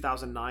 2000 to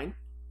 2009,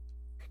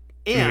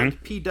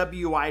 and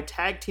PWI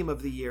Tag Team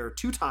of the Year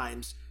 2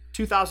 times,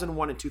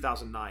 2001 and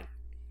 2009.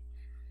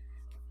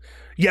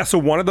 Yeah, so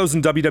one of those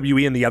in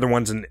WWE and the other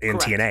one's in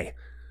TNA.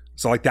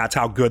 So like that's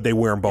how good they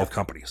were in both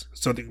companies.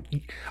 So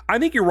I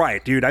think you're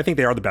right, dude. I think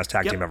they are the best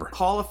tag team ever.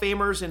 Hall of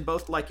Famers in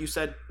both, like you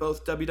said,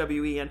 both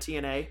WWE and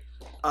TNA.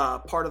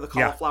 Part of the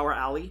Cauliflower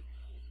Alley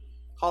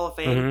Hall of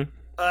Fame.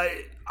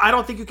 I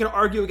don't think you can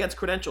argue against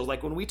credentials.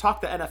 Like when we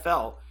talk the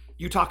NFL,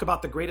 you talk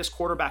about the greatest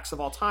quarterbacks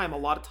of all time. A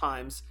lot of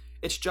times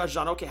it's judged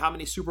on, how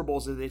many Super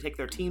Bowls did they take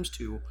their teams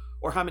to,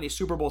 or how many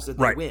Super Bowls did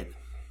they win?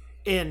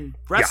 In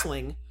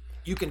wrestling,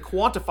 you can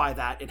quantify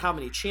that in how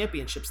many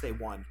championships they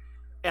won.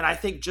 And I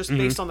think just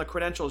based on the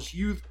credentials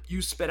you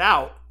spit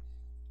out,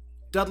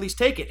 Dudleys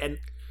take it. And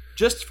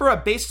just for a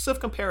basis of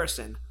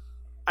comparison,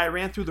 I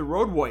ran through the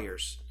Road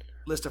Warriors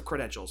list of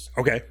credentials.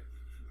 Okay.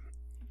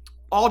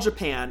 All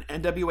Japan,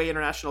 NWA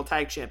International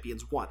Tag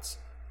Champions once.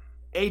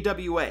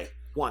 AWA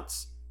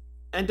once.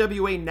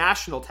 NWA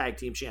National Tag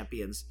Team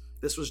Champions.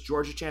 This was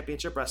Georgia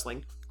Championship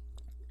Wrestling.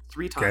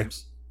 3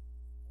 times.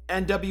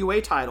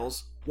 NWA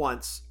titles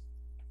once.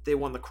 They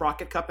won the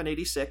Crockett Cup in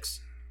 86.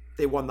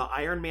 They won the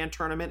Iron Man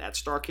tournament at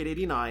Starrcade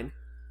 89.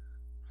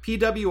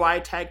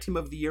 PWI Tag Team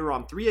of the Year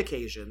on 3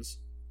 occasions.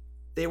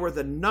 They were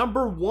the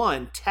number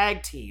 1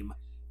 tag team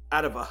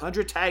out of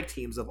 100 tag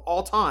teams of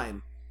all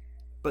time,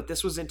 but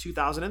this was in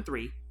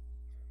 2003.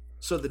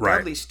 So the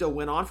Dudleys still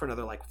went on for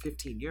another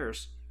 15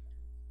 years.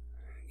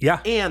 Yeah.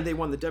 And they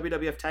won the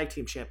WWF Tag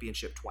Team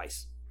Championship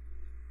twice.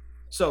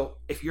 So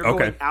if you're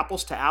going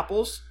apples to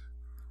apples,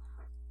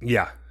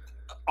 yeah,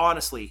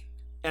 honestly,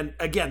 and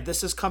again,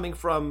 this is coming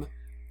from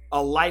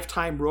a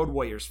lifetime Road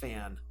Warriors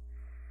fan,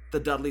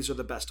 the Dudleys are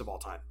the best of all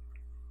time.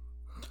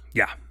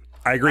 Yeah,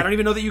 I agree. I don't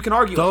even know that you can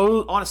argue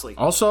it, honestly.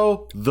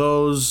 Also,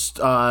 those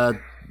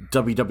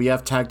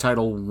WWF tag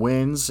title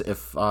wins,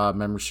 if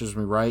memory serves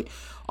me right,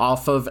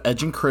 off of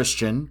Edge and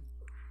Christian.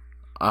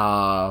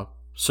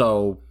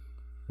 So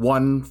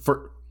one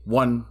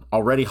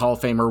already Hall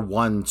of Famer,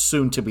 one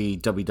soon to be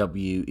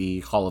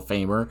WWE Hall of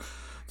Famer.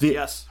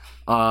 Yes.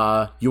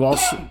 You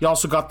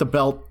also got the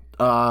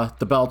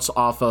belts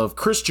off of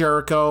Chris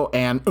Jericho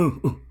and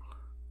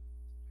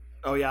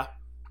oh yeah.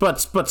 But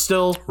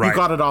still you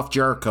got it off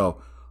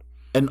Jericho,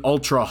 an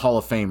Ultra Hall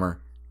of Famer.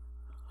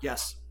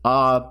 Yes.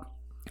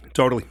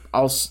 Totally.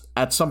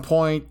 At some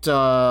point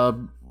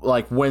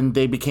when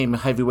they became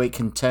heavyweight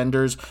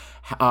contenders,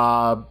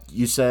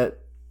 you said,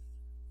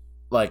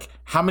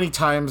 how many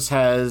times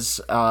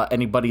has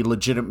anybody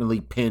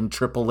legitimately pinned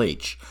Triple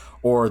H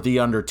or The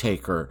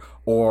Undertaker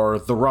or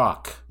The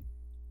Rock?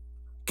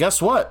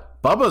 Guess what?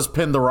 Bubba's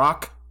pinned The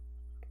Rock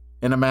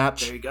in a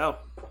match. There you go.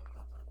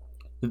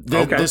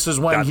 This is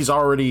when he's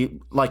already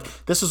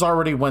this is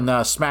already when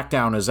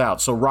SmackDown is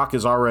out. So Rock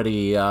is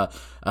already a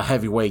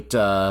heavyweight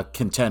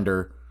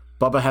contender.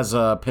 Bubba has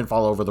a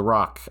pinfall over The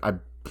Rock. I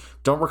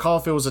don't recall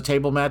if it was a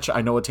table match.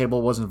 I know a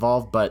table was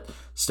involved, but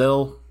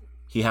still,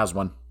 he has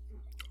one.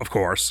 Of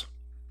course.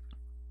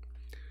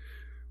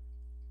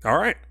 All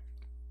right.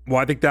 Well,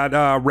 I think that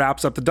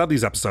wraps up the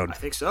Dudleys episode. I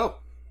think so.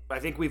 I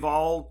think we've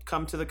all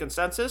come to the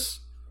consensus.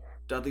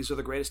 Dudleys are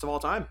the greatest of all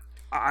time.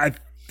 I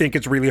think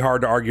it's really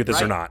hard to argue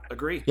this or not.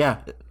 Agree.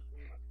 Yeah.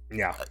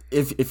 Yeah.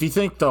 If you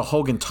think the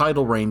Hogan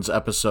title reigns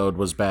episode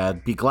was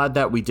bad, be glad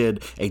that we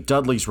did a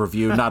Dudleys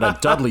review, not a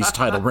Dudleys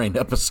title reign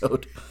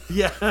episode.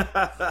 Yeah.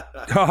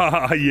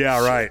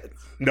 Yeah, right.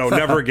 No,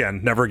 never again.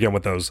 Never again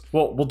with those.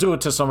 Well, we'll do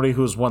it to somebody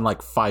who's won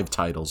 5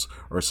 titles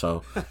or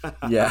so.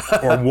 Yeah.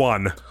 Or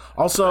one.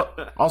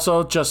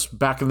 Also, just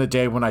back in the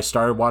day when I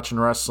started watching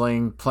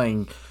wrestling,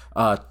 playing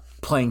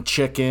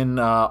chicken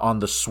on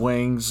the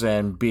swings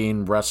and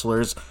being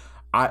wrestlers,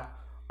 I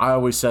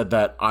always said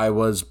that I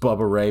was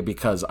Bubba Ray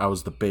because I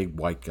was the big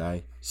white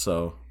guy.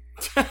 So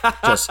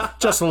just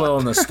a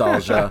little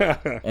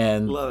nostalgia.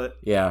 And love it.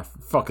 Yeah,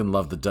 fucking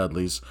love the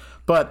Dudleys.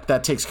 But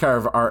that takes care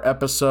of our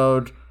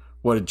episode.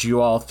 What did you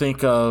all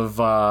think of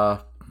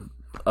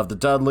the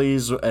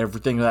Dudleys,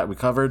 everything that we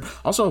covered?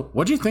 Also,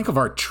 what do you think of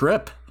our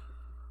trip?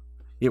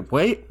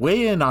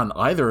 Weigh in on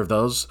either of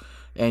those.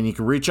 And you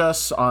can reach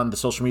us on the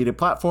social media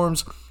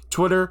platforms,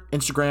 Twitter,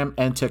 Instagram,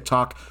 and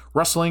TikTok,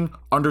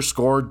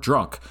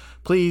 wrestling_drunk.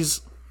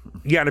 Please.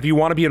 Yeah, and if you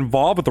want to be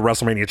involved with the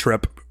WrestleMania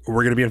trip,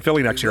 we're going to be in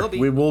Philly next year.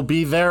 We will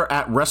be there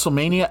at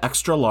WrestleMania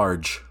Extra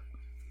Large.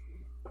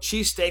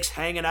 Cheesesteaks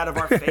hanging out of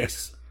our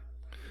face.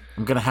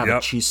 I'm going to have a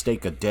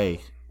cheesesteak a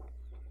day.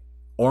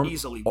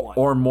 Easily one.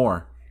 Or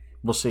more.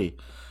 We'll see.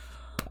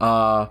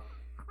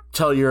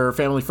 Tell your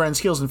family, friends,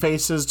 heels, and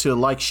faces to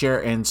like,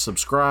 share, and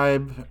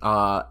subscribe.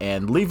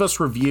 And leave us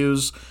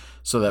reviews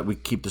so that we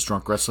keep this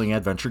drunk wrestling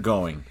adventure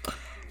going.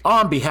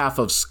 On behalf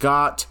of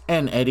Scott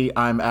and Eddie,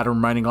 I'm Adam,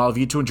 reminding all of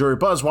you to enjoy your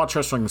buzz, watch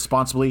wrestling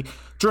responsibly,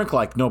 drink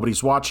like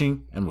nobody's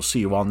watching, and we'll see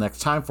you all next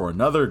time for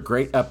another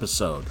great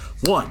episode.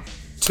 1,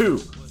 2,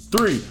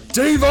 3.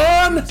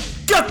 Devon,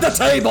 get the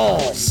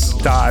tables!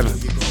 Dive.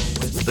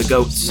 The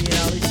goats.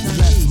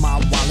 Left my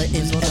wallet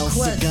in El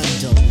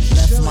Segundo.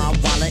 Left my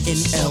wallet in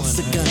El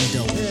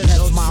Segundo.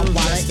 Left my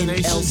wallet in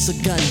El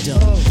Segundo.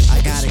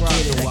 I gotta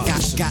get it, I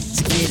got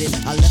to get it.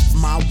 I left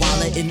my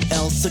wallet in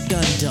El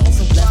Segundo.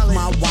 Left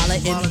my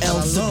wallet in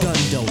El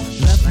Segundo.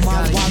 Left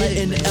my wallet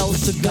in El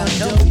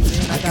Segundo.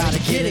 I gotta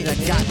get it, I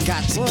got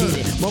to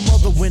get it. My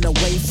mother went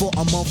away for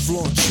a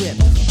month-long trip,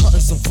 hunting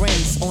some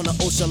friends on an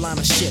ocean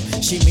liner ship.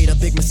 She made a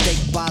big mistake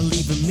by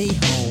leaving me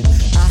home.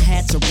 I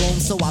had to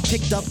roam, so I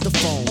picked up the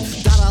phone.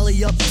 Got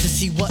Ollie up to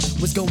see what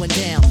was going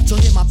down.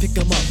 Told him I pick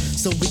him up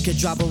so we could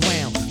drive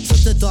around.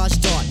 Took the Dodge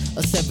Dart,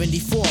 a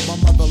 74. My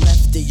mother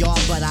left the yard,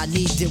 but I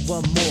needed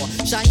one more.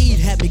 Shaheed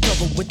had me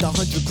covered with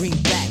 100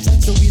 greenbacks.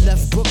 So we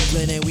left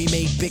Brooklyn and we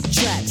made big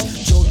tracks.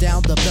 Drove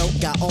down the belt,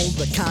 got on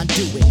the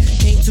conduit.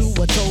 Came to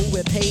a toll,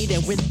 we paid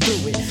and went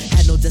through it.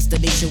 Had no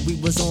destination, we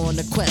was on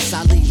a quest.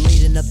 Ali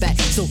laid in the back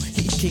so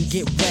he can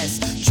get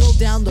rest. Drove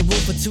down the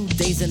road for 2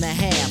 days and a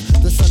half.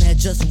 The sun had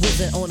just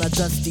risen on a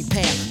dusty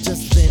path.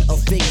 Just then a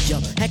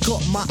figure had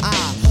caught my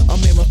eye. A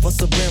mirror for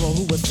Sombrero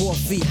who was 4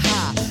 feet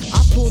high.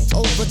 I pulled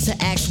over to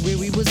ask where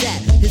he was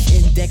at. His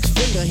index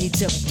finger, he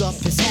tipped up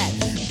his hat.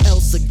 El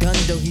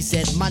Segundo, he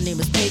said, my name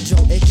is Pedro.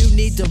 If you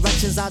need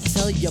directions, I'll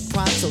tell you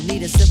pronto.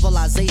 Need a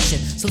civilization,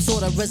 some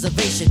sort of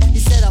reservation. He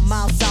said a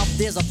mile south,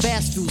 there's a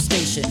fast food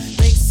station.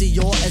 Thanks,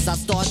 senor, as I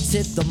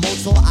started the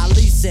motor,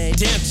 Ali said,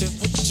 damn, Tim,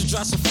 what you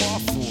drive so far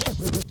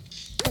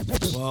for?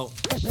 Well,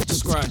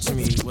 describe to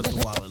me what the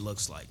wallet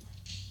looks like.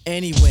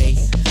 Anyway,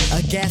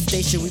 a gas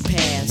station we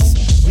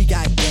passed, we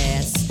got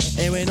gas,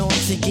 and went on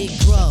to get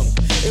grub.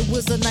 It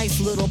was a nice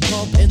little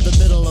pub in the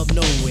middle of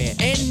nowhere.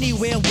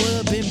 Anywhere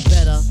would've been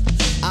better.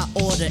 I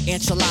ordered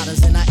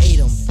enchiladas and I ate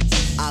them.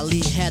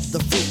 Ali had the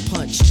fruit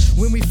punch.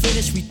 When we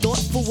finished, we thought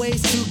for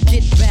ways to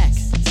get back.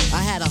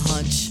 I had a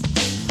hunch.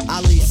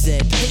 Ali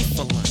said, pay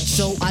for lunch.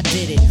 So I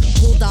did it.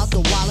 Pulled out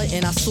the wallet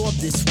and I saw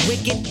this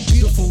wicked,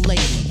 beautiful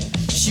lady.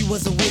 She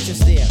was a waitress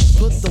there.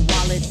 Put the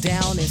wallet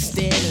down and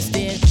stared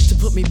to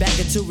put me back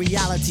into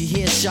reality.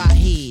 Here's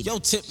Shaheed. Yo,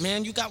 Tip,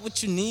 man, you got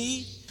what you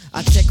need?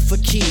 I checked for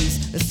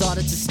keys and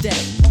started to step.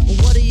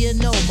 What do you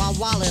know? My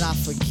wallet I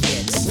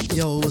forget.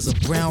 Yo, it was a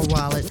brown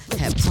wallet,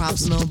 had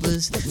props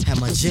numbers, had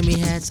my Jimmy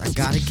hats. I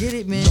gotta get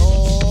it, man.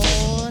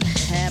 Lord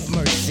have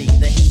mercy.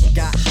 The heat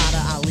got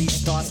hotter. Ali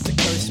starts to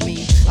curse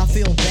me. I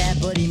feel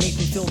bad, but he makes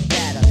me feel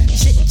better.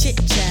 Chit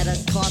chatter,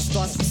 car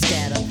starts to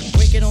scatter.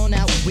 Breaking on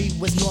out, we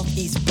was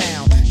northeast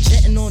bound.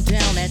 Jetting on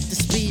down at the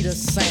speed of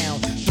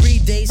sound. 3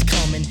 days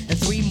coming and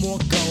 3 more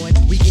going.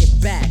 We get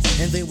back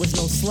and there was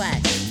no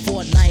slack.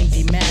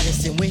 490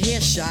 Madison, we're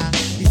here, Shy.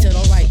 He said,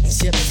 alright,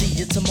 Chip, see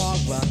you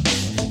tomorrow.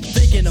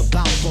 Thinking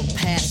about the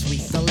past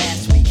week, the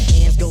last week.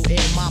 Hands go in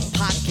my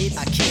pocket,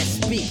 I can't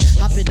speak.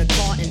 Hop in the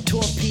car and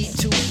torpedo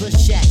to the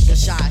shack, the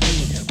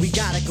Shaheed. We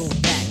gotta go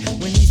back.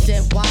 When he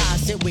said why, I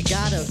said we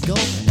gotta go.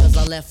 Cause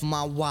I left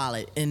my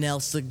wallet in El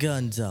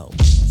Segundo.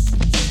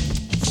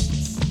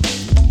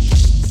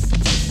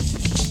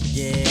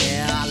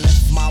 Yeah, I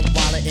left my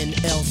wallet in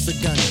El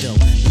Segundo.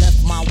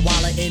 Left my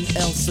wallet in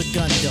El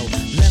Segundo.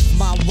 Left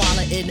my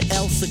wallet in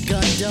El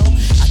Segundo.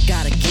 I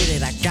gotta get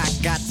it, I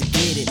got to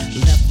get it.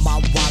 Left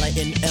my wallet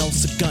in El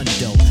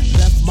Segundo.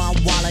 Left my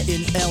wallet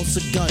in El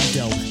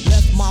Segundo.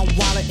 Left my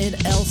wallet in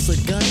El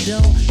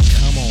Segundo.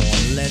 Come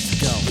on, let's